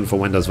configuration for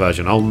Windows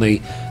version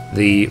only.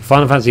 The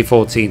Final Fantasy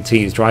XIV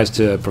team tries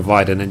to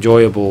provide an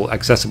enjoyable,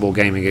 accessible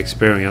gaming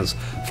experience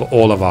for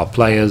all of our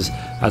players.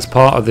 As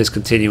part of this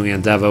continuing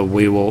endeavor,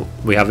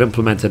 we have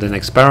implemented an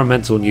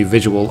experimental new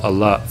visual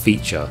alert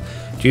feature.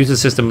 Due to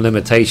system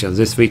limitations,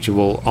 this feature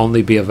will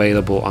only be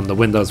available on the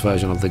Windows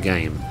version of the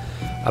game.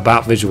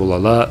 About visual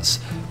alerts,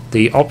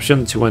 the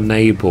option to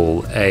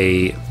enable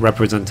a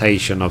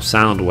representation of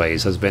sound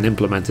waves has been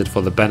implemented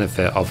for the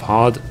benefit of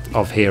hard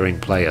of hearing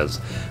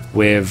players.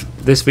 With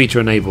this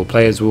feature enabled,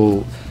 players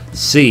will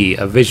see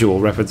a visual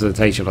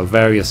representation of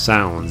various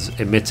sounds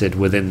emitted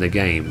within the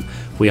game.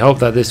 We hope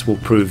that this will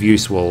prove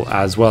useful,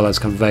 as well as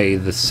convey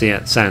the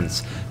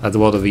sense that the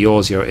world of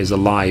Eorzea is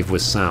alive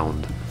with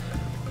sound.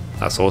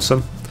 That's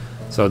awesome.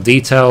 So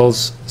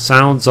details,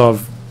 sounds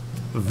of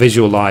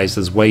visualized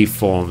as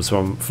waveforms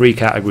from 3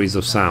 categories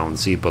of sound,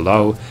 see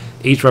below,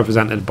 each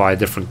represented by a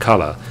different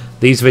color.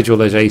 These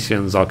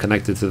visualizations are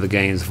connected to the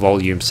game's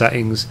volume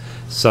settings,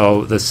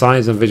 so the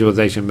size and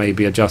visualization may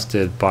be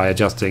adjusted by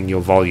adjusting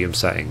your volume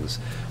settings.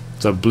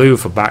 So blue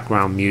for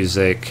background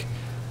music,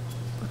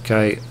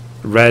 okay,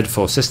 red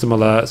for system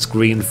alerts,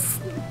 green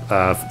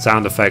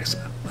sound effects,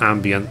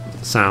 ambient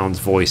sounds,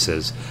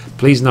 voices.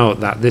 Please note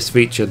that this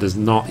feature does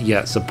not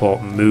yet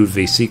support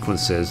movie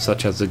sequences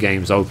such as the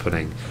game's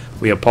opening.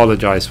 We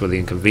apologize for the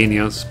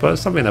inconvenience, but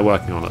it's something they're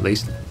working on at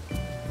least.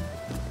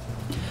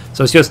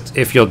 So it's just,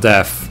 if you're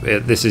deaf,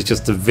 this is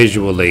just to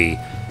visually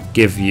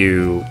give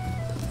you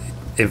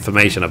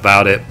information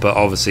about it, but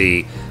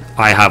obviously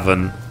I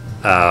haven't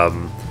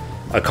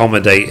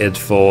accommodated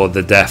for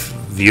the deaf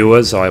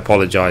viewers, so I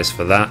apologize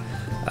for that.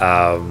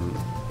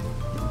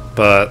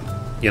 But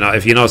you know,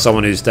 if you know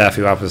someone who's deaf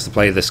who happens to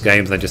play this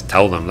game, then just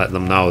tell them, let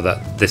them know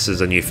that this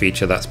is a new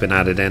feature that's been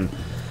added in.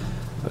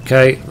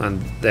 Okay,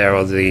 and there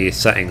are the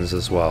settings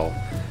as well.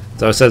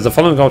 So it says the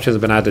following options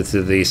have been added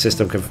to the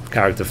system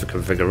character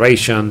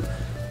configuration.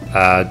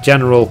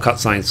 General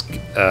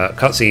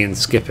cutscene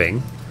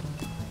skipping.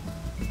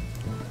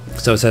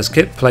 So it says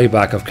skip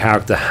playback of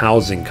character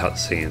housing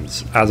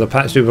cutscenes. As a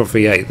patch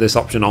 2.38, this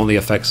option only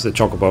affects the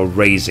Chocobo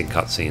raising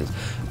cutscenes,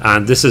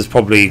 and this is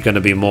probably going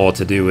to be more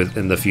to do with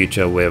in the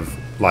future with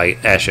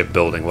like airship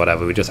building,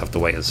 whatever. We just have to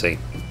wait and see.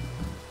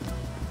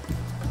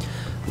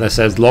 That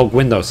says log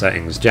window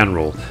settings,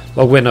 general.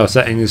 Log window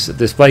settings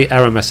display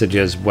error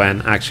messages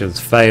when actions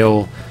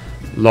fail.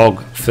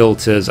 Log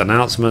filters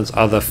announcements,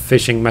 other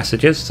phishing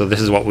messages. So this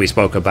is what we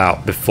spoke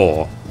about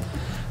before.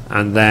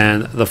 And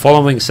then the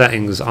following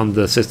settings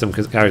under system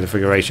character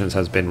configurations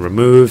has been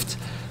removed.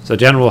 So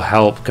general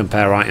help,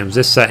 compare items.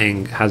 This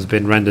setting has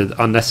been rendered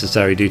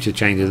unnecessary due to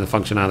changes in the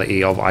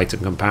functionality of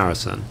item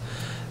comparison.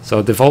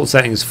 So default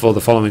settings for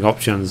the following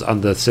options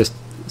under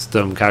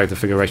system character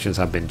configurations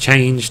have been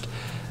changed.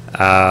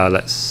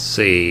 Let's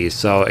see.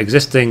 So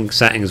existing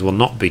settings will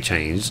not be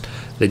changed.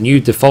 The new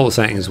default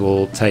settings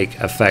will take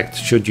effect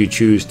should you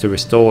choose to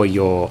restore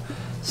your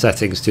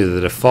settings to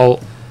the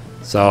default.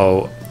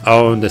 So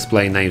own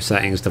display name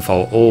settings,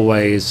 default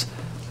always.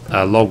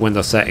 Log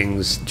window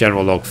settings,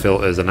 general log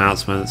filters,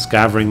 announcements,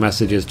 gathering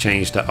messages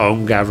changed to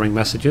own gathering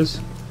messages.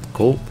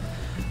 Cool.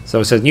 So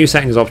it says new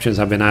settings options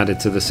have been added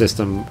to the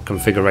system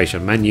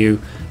configuration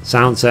menu.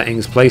 Sound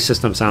settings, play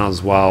system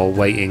sounds while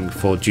waiting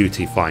for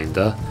duty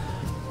finder.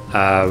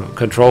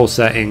 Control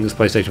settings,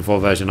 PlayStation 4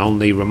 version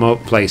only.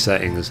 Remote play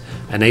settings,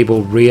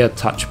 enable rear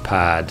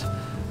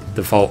touchpad,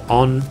 default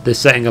on. This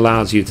setting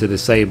allows you to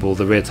disable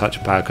the rear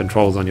touchpad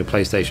controls on your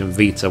PlayStation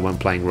Vita when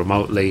playing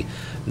remotely.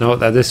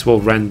 Note that this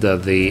will render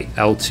the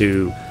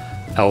L2,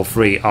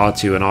 L3,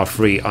 R2 and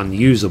R3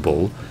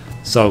 unusable,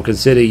 so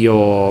consider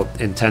your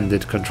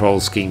intended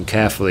control scheme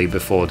carefully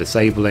before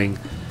disabling.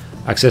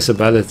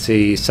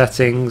 Accessibility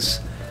settings,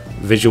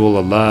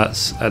 visual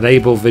alerts,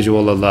 enable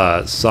visual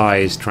alerts,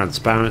 size,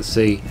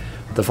 transparency.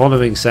 The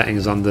following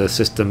settings on the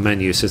system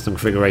menu, system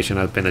configuration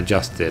has been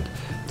adjusted.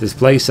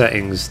 Display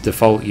settings,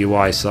 default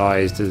UI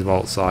size,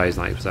 default size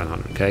 90%,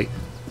 100k.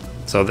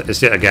 So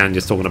it's again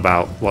just talking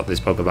about what they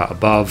spoke about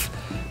above.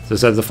 So it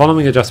says the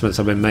following adjustments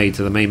have been made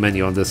to the main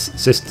menu on the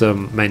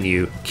system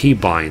menu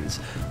keybinds.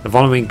 The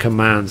following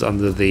commands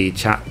under the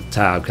chat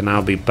tab can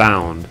now be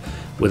bound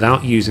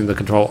without using the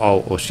Control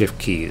Alt or Shift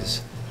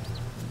keys.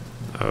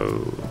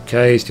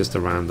 Okay, it's just a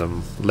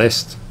random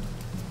list.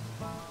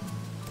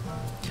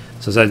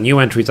 So it says new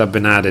entries have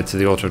been added to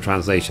the auto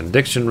translation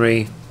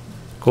dictionary.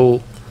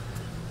 Cool.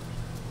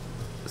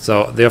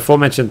 So the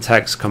aforementioned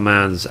text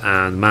commands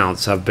and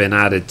mounts have been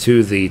added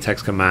to the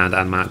text command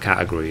and mount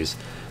categories.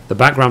 The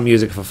background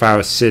music for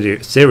Pharaoh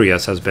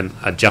Sirius has been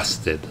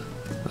adjusted.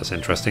 That's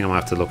interesting. I might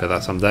have to look at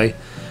that someday.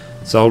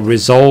 So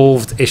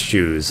resolved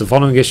issues. The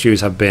following issues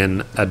have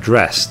been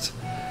addressed.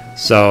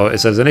 So it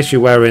says an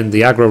issue wherein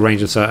the aggro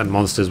range of certain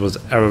monsters was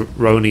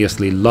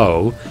erroneously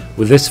low.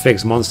 With this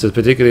fix, monsters,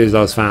 particularly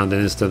those found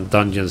in instant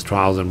dungeons,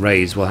 trials and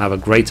raids, will have a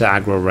greater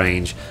aggro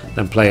range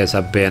than players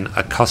have been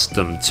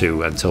accustomed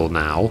to until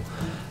now.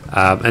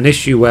 An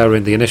issue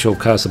wherein the initial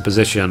cursor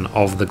position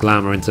of the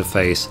glamour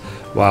interface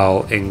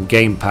while in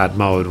gamepad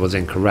mode was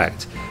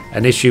incorrect.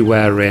 An issue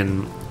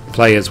wherein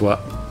players were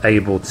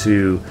able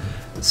to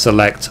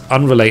select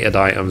unrelated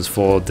items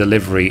for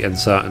delivery in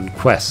certain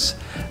quests.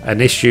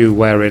 An issue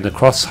wherein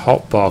across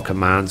hotbar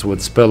commands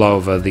would spill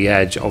over the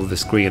edge of the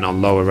screen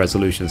on lower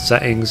resolution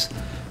settings.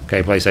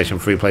 Okay, PlayStation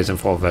 3, PlayStation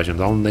 4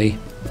 versions only.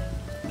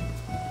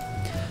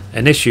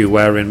 An issue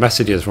wherein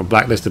messages from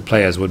blacklisted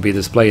players would be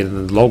displayed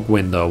in the log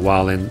window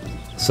while in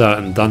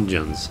certain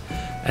dungeons.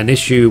 An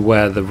issue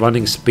where the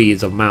running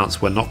speeds of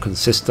mounts were not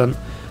consistent.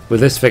 With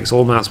this fix,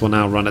 all mounts will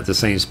now run at the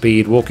same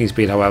speed. Walking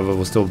speed, however,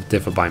 will still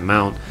differ by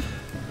mount.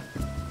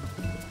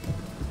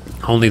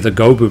 Only the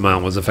Gobu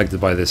mount was affected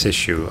by this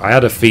issue. I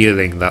had a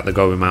feeling that the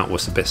Gobu mount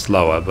was a bit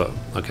slower, but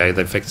okay,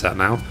 they fixed that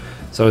now.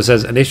 So it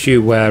says an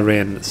issue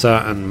wherein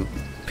certain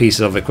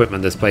pieces of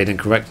equipment displayed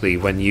incorrectly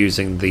when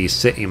using the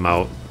city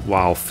mode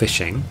while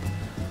fishing.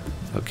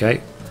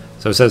 Okay,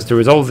 so it says to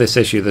resolve this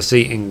issue, the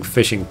seating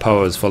fishing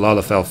pose for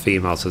Lalafell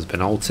females has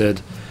been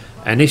altered.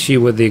 An issue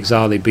with the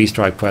Exali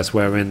B-Strike quest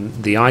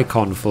wherein the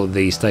icon for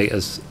the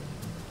status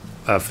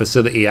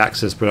facility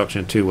access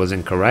production 2 was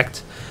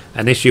incorrect.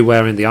 An issue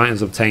wherein the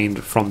items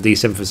obtained from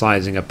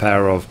desynthesizing a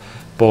pair of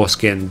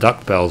boarskin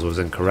duck bells was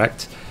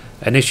incorrect.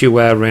 An issue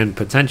wherein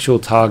potential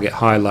target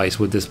highlights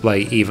would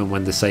display even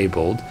when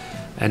disabled.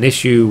 An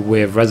issue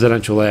with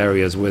residential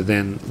areas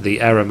within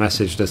the error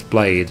message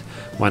displayed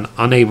when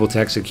unable to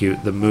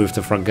execute the move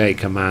to front gate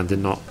command did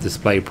not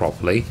display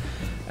properly.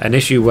 An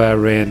issue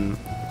wherein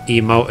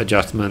emote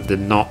adjustment did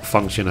not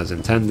function as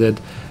intended.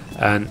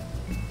 An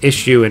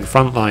issue in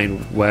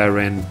frontline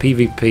wherein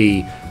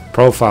PvP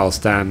profile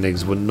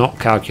standings would not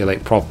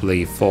calculate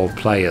properly for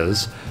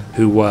players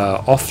who were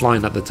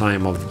offline at the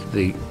time of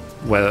the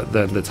were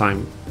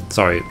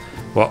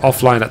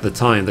offline at the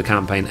time the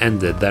campaign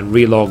ended, then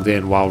relogged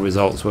in while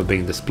results were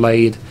being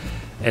displayed.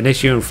 An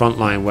issue in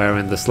frontline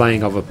wherein the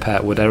slaying of a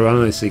pet would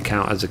erroneously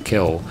count as a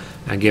kill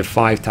and give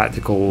 5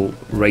 tactical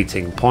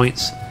rating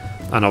points.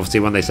 And obviously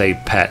when they say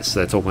pets,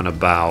 they're talking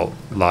about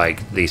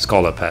like the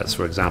scholar pets,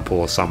 for example,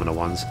 or summoner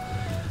ones.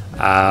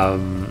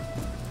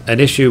 An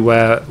issue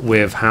where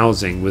with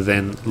housing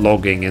within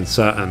logging in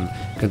certain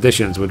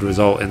conditions would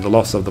result in the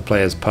loss of the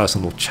player's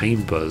personal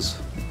chambers.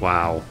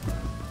 Wow.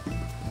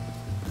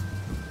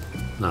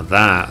 Now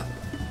that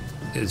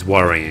is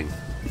worrying.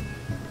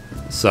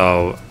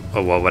 So,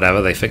 oh well,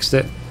 whatever, they fixed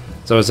it.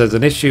 So it says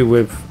an issue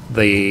with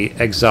the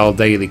Exile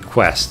Daily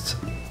quest,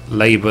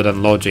 laboured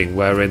and lodging,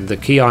 wherein the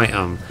key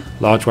item,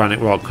 large granite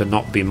rock, could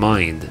not be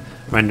mined,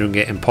 rendering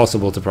it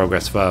impossible to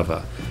progress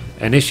further.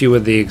 An issue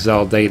with the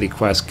Exile Daily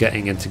quest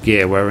getting into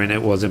gear, wherein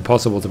it was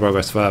impossible to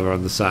progress further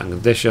under certain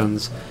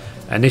conditions.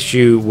 An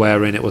issue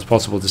wherein it was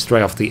possible to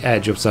stray off the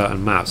edge of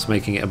certain maps,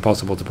 making it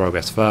impossible to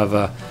progress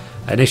further.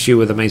 An issue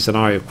with the main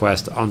scenario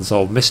quest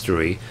Unsolved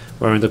Mystery,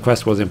 wherein the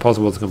quest was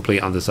impossible to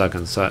complete under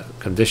certain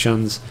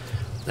conditions.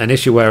 An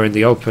issue wherein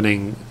the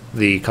opening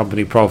the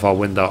company profile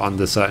window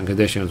under certain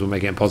conditions will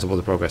make it impossible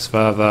to progress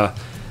further.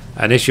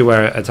 An issue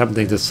where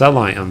attempting to sell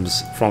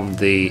items from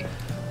the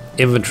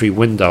inventory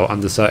window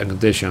under certain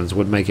conditions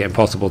would make it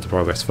impossible to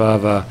progress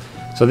further.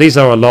 So these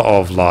are a lot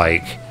of,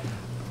 like,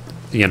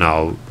 you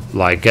know,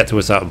 like get to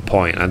a certain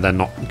point and then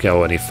not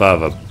go any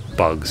further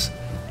bugs.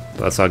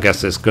 So I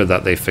guess it's good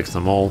that they fixed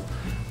them all.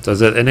 So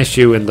there's an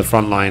issue in the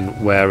front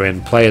line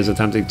wherein players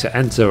attempting to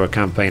enter a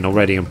campaign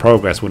already in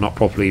progress will not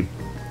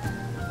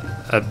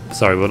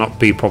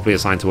be properly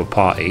assigned to a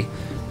party.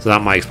 So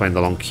that might explain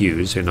the long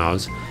queues, who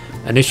knows.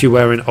 An issue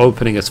wherein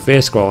opening a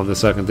sphere scroll under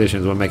certain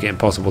conditions will make it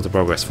impossible to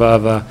progress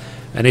further.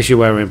 An issue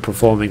wherein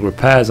performing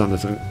repairs under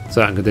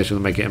certain conditions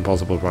will make it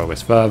impossible to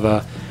progress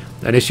further.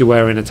 An issue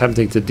wherein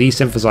attempting to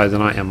desynthesize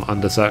an item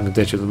under certain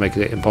conditions will make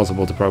it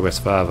impossible to progress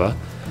further.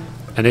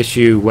 An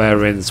issue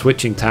wherein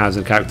switching tabs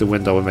in character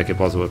window will make it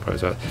possible to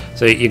progress further.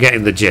 So you're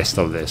getting the gist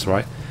of this,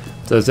 right?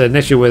 So there's an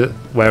issue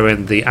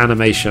wherein the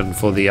animation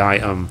for the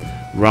item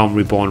Realm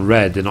Reborn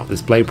Red did not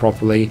display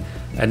properly.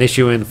 An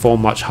issue in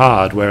Form Much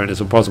Hard wherein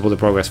it's impossible to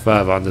progress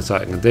further under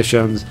certain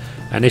conditions.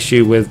 An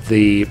issue with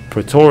the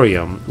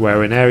Praetorium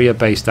wherein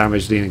area-based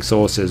damage dealing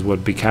sources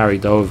would be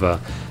carried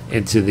over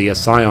into the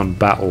Ascion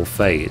battle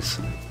phase.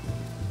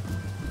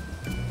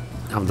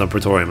 I haven't done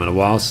Praetorium in a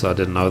while, so I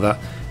didn't know that.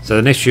 So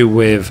an issue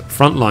with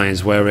front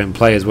lines wherein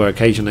players were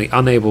occasionally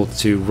unable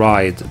to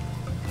ride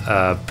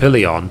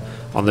Pillion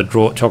on the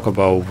Draught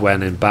Chocobo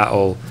when in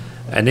battle.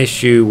 An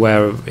issue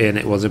wherein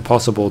it was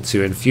impossible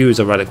to infuse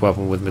a relic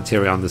weapon with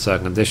materia under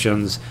certain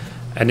conditions.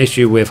 An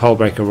issue with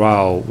Hullbreaker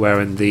Rao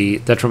wherein the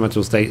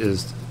detrimental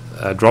status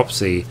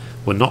dropsy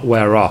would not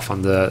wear off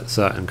under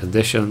certain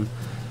condition.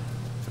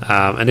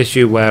 An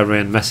issue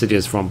wherein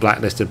messages from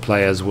blacklisted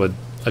players would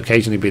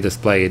occasionally be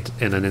displayed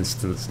in an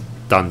instance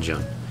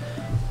dungeon.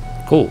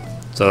 Cool.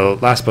 So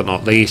last but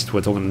not least,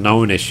 we're talking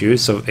known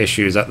issues, so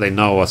issues that they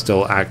know are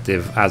still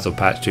active as of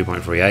patch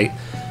 2.38.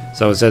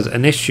 So it says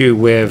an issue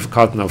with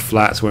Cardinal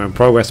Flats wherein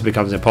progress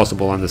becomes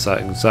impossible under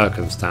certain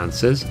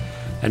circumstances.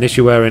 An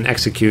issue wherein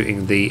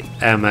executing the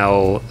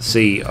MLCOK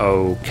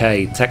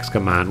text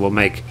command will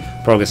make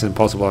progress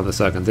impossible under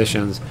certain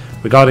conditions.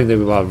 Regarding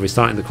the above,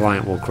 restarting the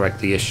client will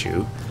correct the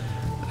issue.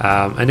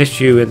 An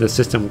issue in the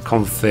system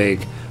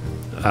config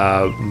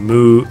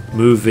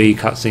movie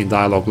cutscene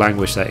dialogue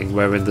language setting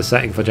wherein the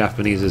setting for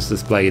Japanese is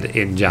displayed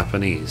in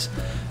Japanese.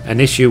 An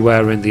issue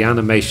wherein the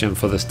animation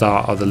for the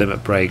start of the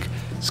limit break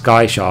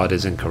sky shard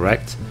is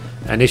incorrect.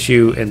 An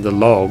issue in the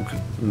log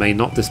may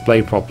not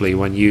display properly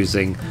when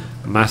using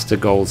Master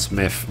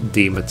Goldsmith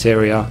D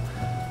materia.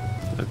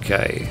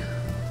 Okay.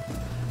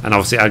 And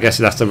obviously I guess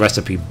that's the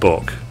recipe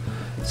book.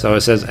 So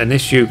it says an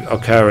issue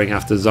occurring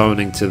after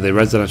zoning to the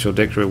residential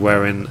dictionary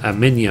wherein a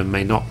minion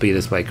may not be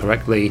displayed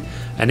correctly.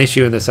 An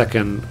issue in the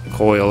second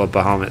coil of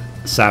Bahamut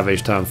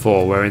Savage turn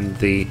 4 wherein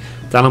the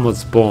Dalamud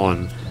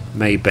spawn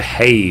may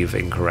behave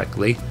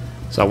incorrectly.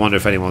 So I wonder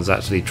if anyone's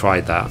actually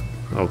tried that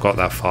or got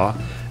that far.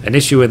 An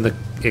issue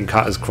in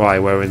Cutter's Cry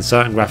wherein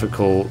certain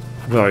graphics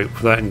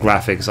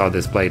are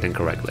displayed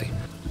incorrectly.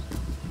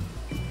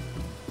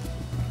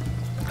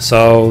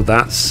 So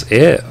that's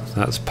it.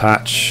 That's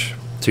patch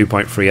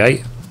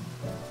 2.38.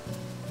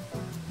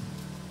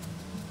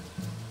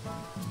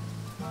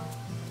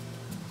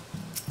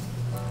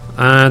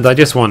 And I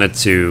just wanted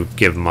to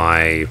give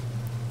my,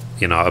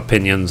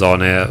 opinions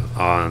on it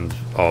and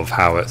of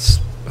how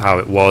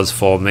it was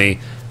for me.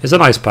 It's a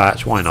nice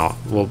patch, why not?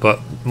 Well, but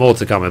more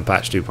to come in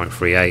patch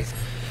 2.38.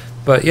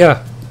 But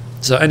yeah,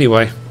 so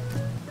anyway,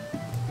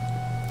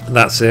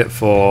 that's it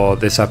for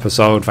this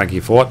episode. Thank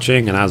you for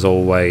watching, and as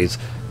always,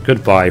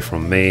 goodbye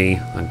from me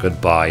and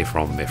goodbye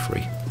from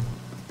Mithrie.